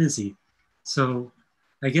always busy. So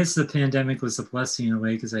I guess the pandemic was a blessing in a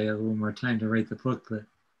way because I had a little more time to write the book, but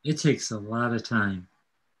it takes a lot of time.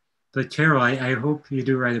 But Carol, I hope you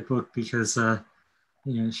do write a book because,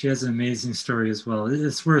 she has an amazing story as well.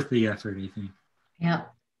 It's worth the effort, I think. Yeah,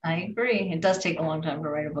 I agree. It does take a long time to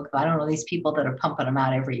write a book. I don't know these people that are pumping them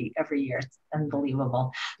out every year. It's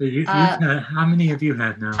unbelievable. So you've had, how many have you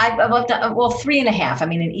had now? I've done, well, 3.5. I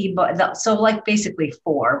mean, an ebook. So like basically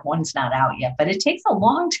 4. One's not out yet, but it takes a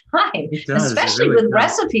long time, It does, especially really with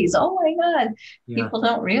does. recipes. Oh my God. Yeah. People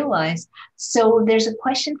don't realize. So there's a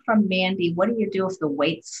question from Mandy. What do you do if the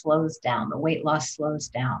weight slows down? The weight loss slows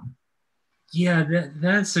down? Yeah,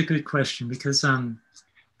 that's a good question because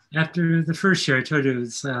after the first year, I told you it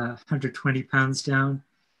was 120 pounds down.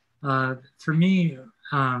 For me,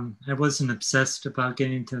 I wasn't obsessed about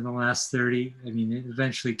getting to the last 30. I mean, it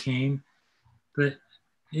eventually came, but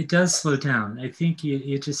it does slow down. I think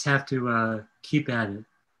you just have to keep at it.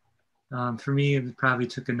 For me, it probably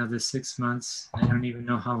took another 6 months. I don't even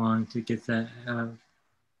know how long to get that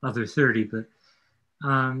other 30, but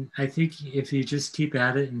I think if you just keep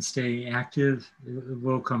at it and stay active, it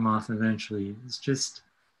will come off eventually. It's just,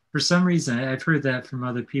 for some reason, I've heard that from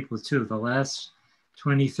other people too. The last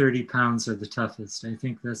 20, 30 pounds are the toughest. I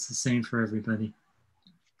think that's the same for everybody.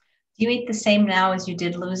 Do you eat the same now as you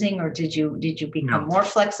did losing, or did you become No, more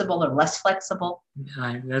flexible or less flexible?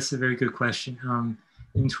 that's a very good question.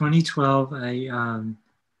 In 2012, I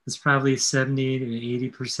was probably 70 to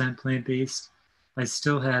 80% plant-based. I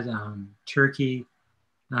still had turkey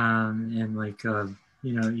and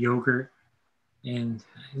yogurt. And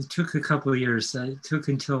it took a couple of years. It took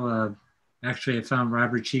until actually I found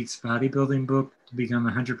Robert Cheek's bodybuilding book to become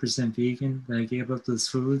 100% vegan that I gave up those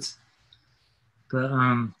foods. But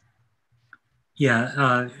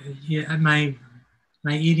yeah, my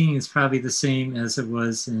eating is probably the same as it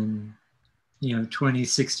was in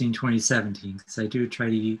 2016, 2017, because I do try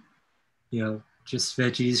to eat just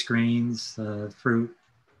veggies, grains, fruit,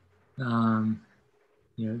 um,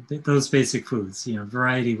 those basic foods.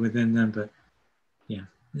 Variety within them, but yeah,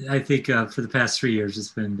 I think for the past 3 years,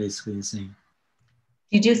 it's been basically the same.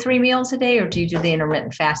 Do you do 3 meals a day, or do you do the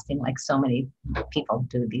intermittent fasting like so many people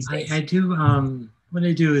do these days? I do. What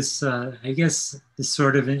I do is, I guess, is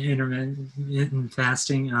sort of an intermittent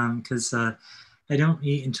fasting because I don't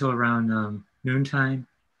eat until around noontime,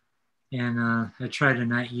 and I try to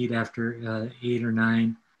not eat after 8 or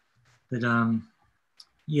 9. But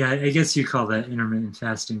yeah, I guess you call that intermittent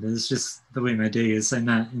fasting, but it's just the way my day is. I'm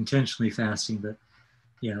not intentionally fasting, but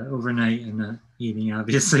yeah, overnight I'm not eating,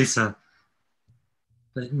 obviously. So,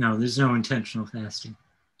 but no, there's no intentional fasting.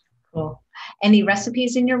 Cool. Any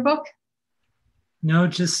recipes in your book? No,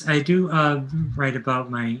 just I do write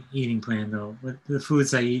about my eating plan though, with the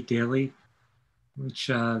foods I eat daily, which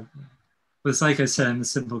was, like I said, I'm a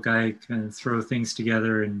simple guy, kind of throw things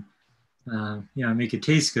together and make it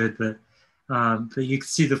taste good, but you can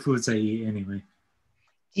see the foods I eat anyway.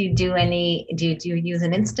 Do you use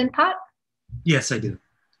an Instant Pot? Yes, I do.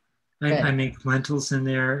 I Good. make lentils in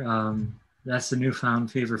there. That's a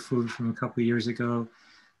newfound favorite food from a couple of years ago.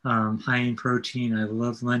 High in protein. I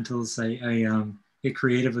love lentils. I get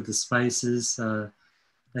creative with the spices. I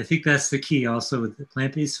think that's the key also with the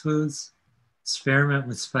plant-based foods. Experiment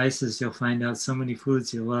with spices. You'll find out so many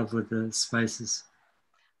foods you love with the spices.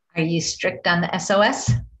 Are you strict on the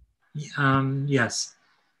SOS? Yes.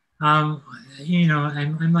 I'm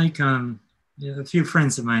like yeah, a few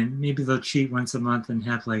friends of mine, maybe they'll cheat once a month and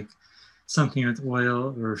have like something with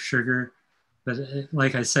oil or sugar. But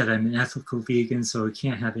like I said, I'm an ethical vegan, so I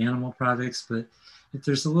can't have animal products. But if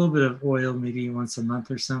there's a little bit of oil, maybe once a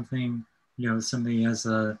month or something, somebody has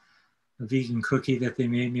a vegan cookie that they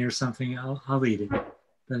made me or something, I'll eat it.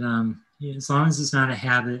 But yeah, as long as it's not a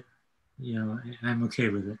habit, I'm okay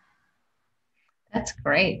with it. That's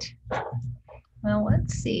great. Well,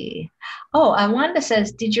 let's see. Oh, Wanda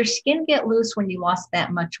says, did your skin get loose when you lost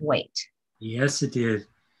that much weight? Yes, it did.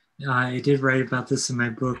 I did write about this in my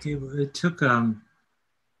book. It took a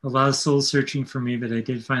lot of soul searching for me, but I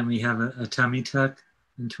did finally have a tummy tuck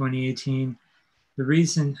in 2018. The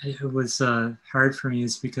reason it was hard for me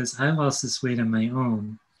is because I lost this weight on my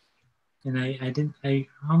own, and I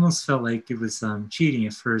almost felt like it was cheating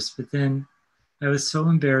at first, but then I was so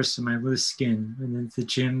embarrassed of my loose skin. And at the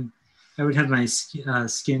gym, I would have my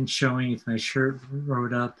skin showing if my shirt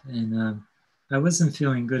rode up, and I wasn't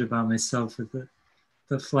feeling good about myself with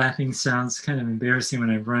the flapping sounds. Kind of embarrassing when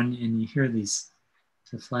I run and you hear the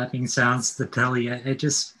flapping sounds, the belly. I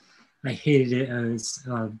hated it.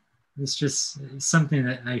 It's just something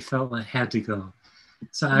that I felt like had to go.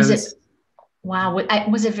 So wow.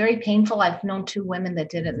 Was it very painful? I've known two women that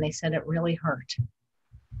did it and they said it really hurt.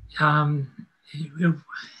 Well,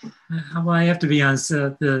 I have to be honest.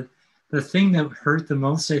 The thing that hurt the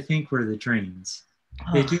most, I think, were the drains.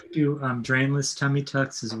 They do drainless tummy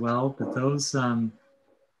tucks as well, but those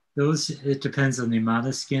it depends on the amount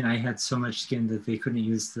of skin. I had so much skin that they couldn't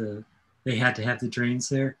use they had to have the drains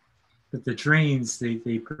there. But the drains,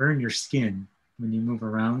 they burn your skin when you move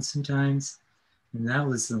around sometimes, and that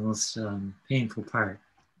was the most painful part.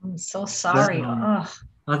 I'm so sorry. But,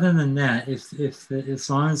 other than that, as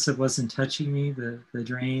long as it wasn't touching me, the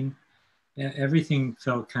drain, everything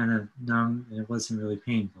felt kind of numb and it wasn't really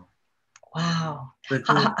painful. Wow. But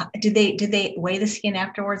did they weigh the skin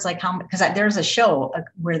afterwards? Like how? Because there's a show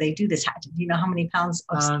where they do this. Do you know how many pounds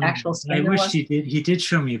of actual skin? I wish he did. He did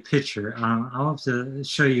show me a picture. I'll have to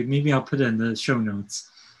show you. Maybe I'll put it in the show notes.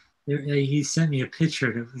 He sent me a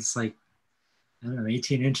picture that was like, I don't know,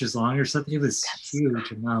 18 inches long or something. It was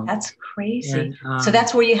huge amount. That's crazy. And, so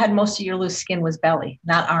that's where you had most of your loose skin was belly,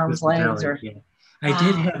 not arms, legs, or. Yeah. I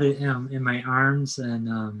did have it in my arms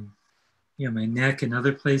and my neck and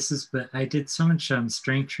other places, but I did so much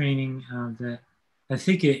strength training that I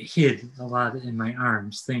think it hid a lot in my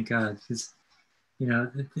arms. Thank God, because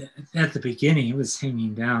at the beginning it was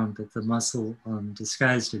hanging down, but the muscle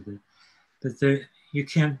disguised it. But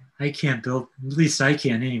I can't build, at least I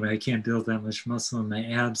can't anyway, I can't build that much muscle in my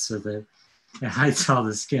abs so that it hides all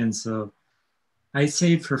the skin. So I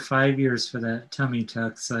saved for 5 years for that tummy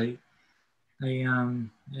tuck. So I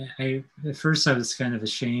at first I was kind of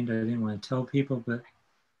ashamed. I didn't want to tell people, but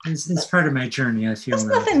it's part of my journey. I feel there's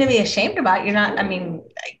nothing to be ashamed about. You're not. I mean,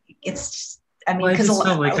 it's just. I mean, I just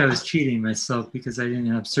felt like I was cheating myself because I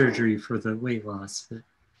didn't have surgery for the weight loss. But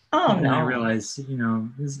no! I realized,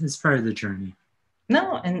 it's part of the journey.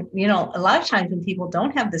 No, and a lot of times when people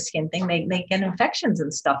don't have the skin thing, they get infections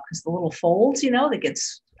and stuff because the little folds, that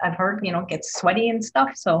gets. I've heard, gets sweaty and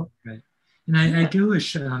stuff. So. Right. And I do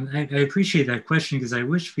wish, I appreciate that question because I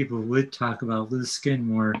wish people would talk about loose skin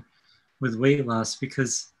more with weight loss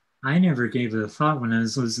because I never gave it a thought when I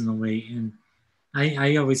was losing the weight. And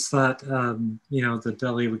I always thought, the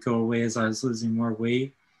belly would go away as I was losing more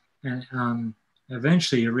weight. And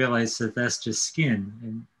eventually you realize that that's just skin.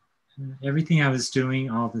 And everything I was doing,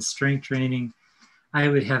 all the strength training, I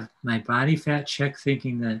would have my body fat check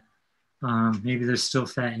thinking that maybe there's still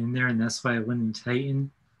fat in there and that's why it wouldn't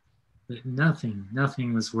tighten. But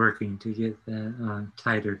nothing was working to get that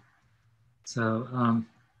tighter. So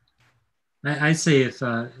I say if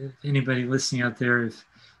anybody listening out there,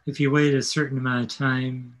 if you wait a certain amount of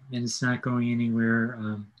time and it's not going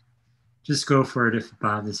anywhere, just go for it if it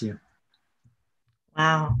bothers you.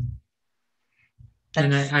 Wow.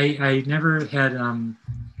 And I never had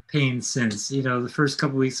pain since. The first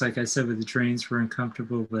couple of weeks, like I said, with the drains were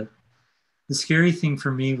uncomfortable, but the scary thing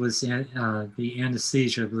for me was the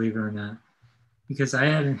anesthesia, believe it or not, because I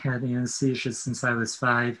hadn't had anesthesia since I was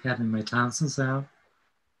 5, having my tonsils out.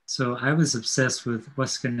 So I was obsessed with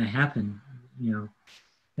what's going to happen.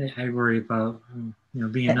 I worry about,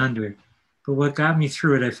 being under it. But what got me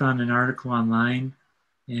through it, I found an article online,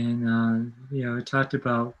 and it talked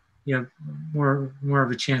about more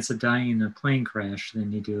of a chance of dying in a plane crash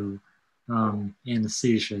than you do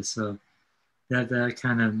anesthesia. So that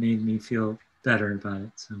kind of made me feel better about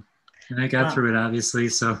it. So And I got through it, obviously.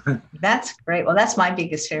 So that's great. Well, that's my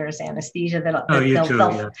biggest fear is anesthesia.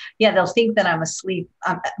 They'll think that I'm asleep,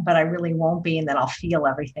 but I really won't be, and that I'll feel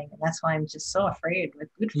everything. And that's why I'm just so afraid. But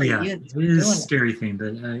good for you. It is a scary thing,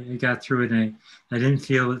 but I got through it, and I didn't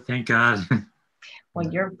feel it. Thank God.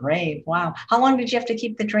 Well, you're brave. Wow. How long did you have to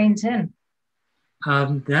keep the drains in?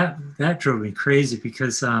 That drove me crazy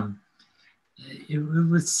because it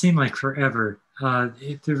would seem like forever.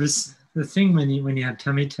 There was the thing when you have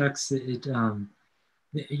tummy tucks,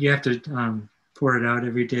 you have to pour it out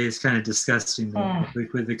every day. It's kind of disgusting, the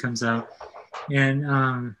liquid that comes out.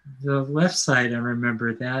 And the left side, I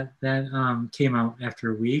remember that came out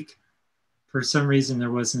after a week. For some reason,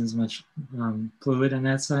 there wasn't as much fluid on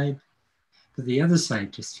that side, but the other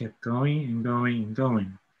side just kept going and going and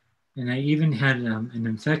going. And I even had an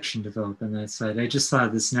infection develop on that side. I just thought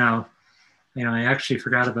of this now. I actually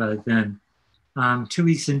forgot about it then. 2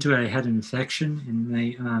 weeks into it, I had an infection, and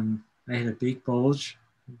I had a big bulge,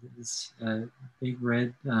 this big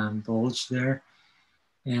red bulge there.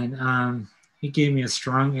 And he gave me a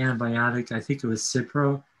strong antibiotic. I think it was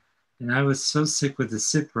Cipro. And I was so sick with the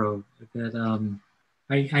Cipro that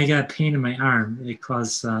I got pain in my arm. It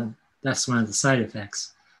caused, that's one of the side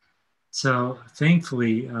effects. So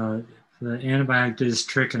thankfully, the antibiotic did its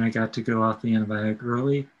trick, and I got to go off the antibiotic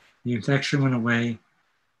early. The infection went away.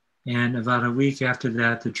 And about a week after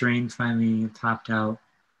that, the drain finally popped out,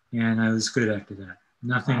 and I was good after that.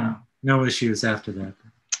 No issues after that.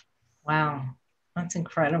 Wow, that's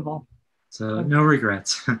incredible. So no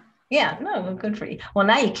regrets. Yeah, no, good for you. Well,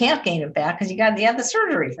 now you can't gain it back because you have the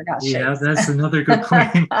surgery, for God's sake. Yeah, that's another good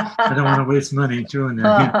point. I don't want to waste money doing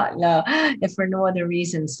that. No, if for no other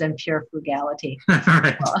reasons than pure frugality.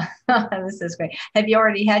 Right. Well, this is great. Have you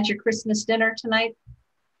already had your Christmas dinner tonight?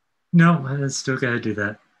 No, I still got to do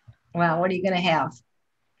that. Wow, what are you going to have?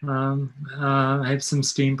 I have some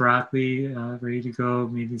steamed broccoli ready to go.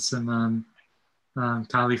 Maybe some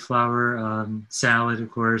cauliflower salad, of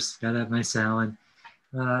course. Got to have my salad.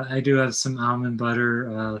 I do have some almond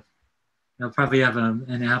butter. I'll probably have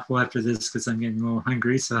an apple after this because I'm getting a little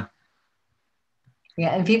hungry. So.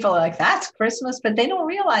 Yeah, and people are like, that's Christmas, but they don't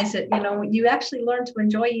realize it. You actually learn to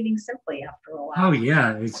enjoy eating simply after a while. Oh,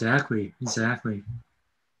 yeah, exactly.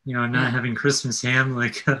 I'm not having Christmas ham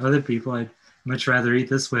like other people. I'd much rather eat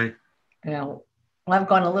this way. Well, I've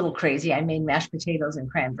gone a little crazy. I made mashed potatoes and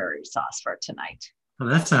cranberry sauce for tonight. Oh,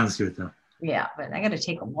 that sounds good, though. Yeah, but I got to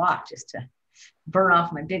take a walk just to burn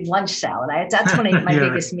off my big lunch salad. That's when I eat my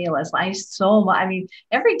biggest meal is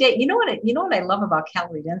every day. You know what I love about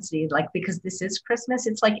calorie density, because this is Christmas,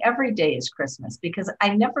 it's like every day is Christmas because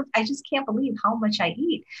I just can't believe how much I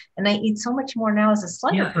eat. And I eat so much more now as a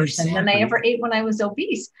slender person than I ever ate when I was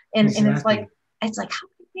obese. And it's like, how can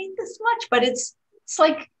I eat this much? But it's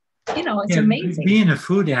like, it's amazing. Being a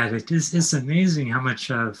food addict it's amazing how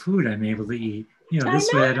much food I'm able to eat.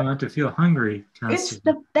 This way I don't have to feel hungry constantly. It's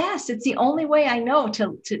the best. It's the only way I know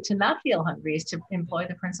to not feel hungry is to employ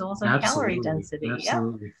the principles of calorie density.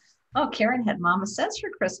 Absolutely. Yeah. Oh, Karen had Mama Says for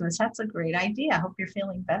Christmas. That's a great idea. I hope you're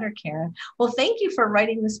feeling better, Karen. Well, thank you for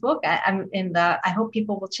writing this book. I hope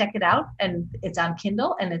people will check it out. And it's on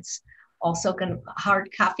Kindle, and it's also hard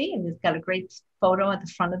copy, and it's got a great photo at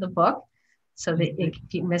the front of the book. So that if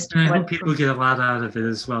you missed, I hope people get a lot out of it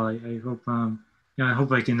as well. I hope I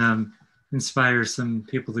hope I can inspire some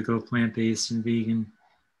people to go plant-based and vegan.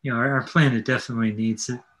 Our planet definitely needs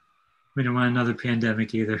it. We don't want another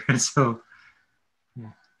pandemic either. So,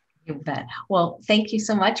 yeah. You bet. Well, thank you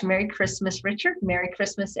so much. Merry Christmas, Richard. Merry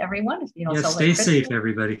Christmas, everyone. Stay safe,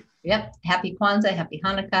 everybody. Yep. Happy Kwanzaa, happy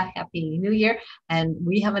Hanukkah, happy New Year. And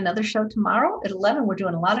we have another show tomorrow at 11. We're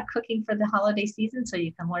doing a lot of cooking for the holiday season, so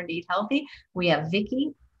you can learn to eat healthy. We have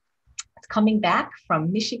Vicki coming back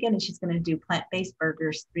from Michigan, and she's going to do plant-based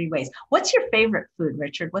burgers 3 ways. What's your favorite food,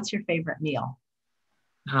 Richard? What's your favorite meal?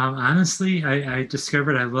 Honestly, I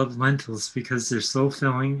discovered I love lentils because they're so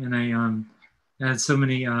filling, and I add so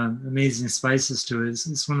many amazing spices to it.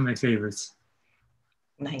 It's one of my favorites.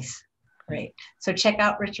 Nice. Great. So check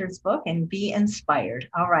out Richard's book and be inspired.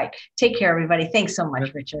 All right. Take care, everybody. Thanks so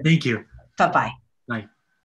much, Richard. Thank you. Bye-bye. Bye.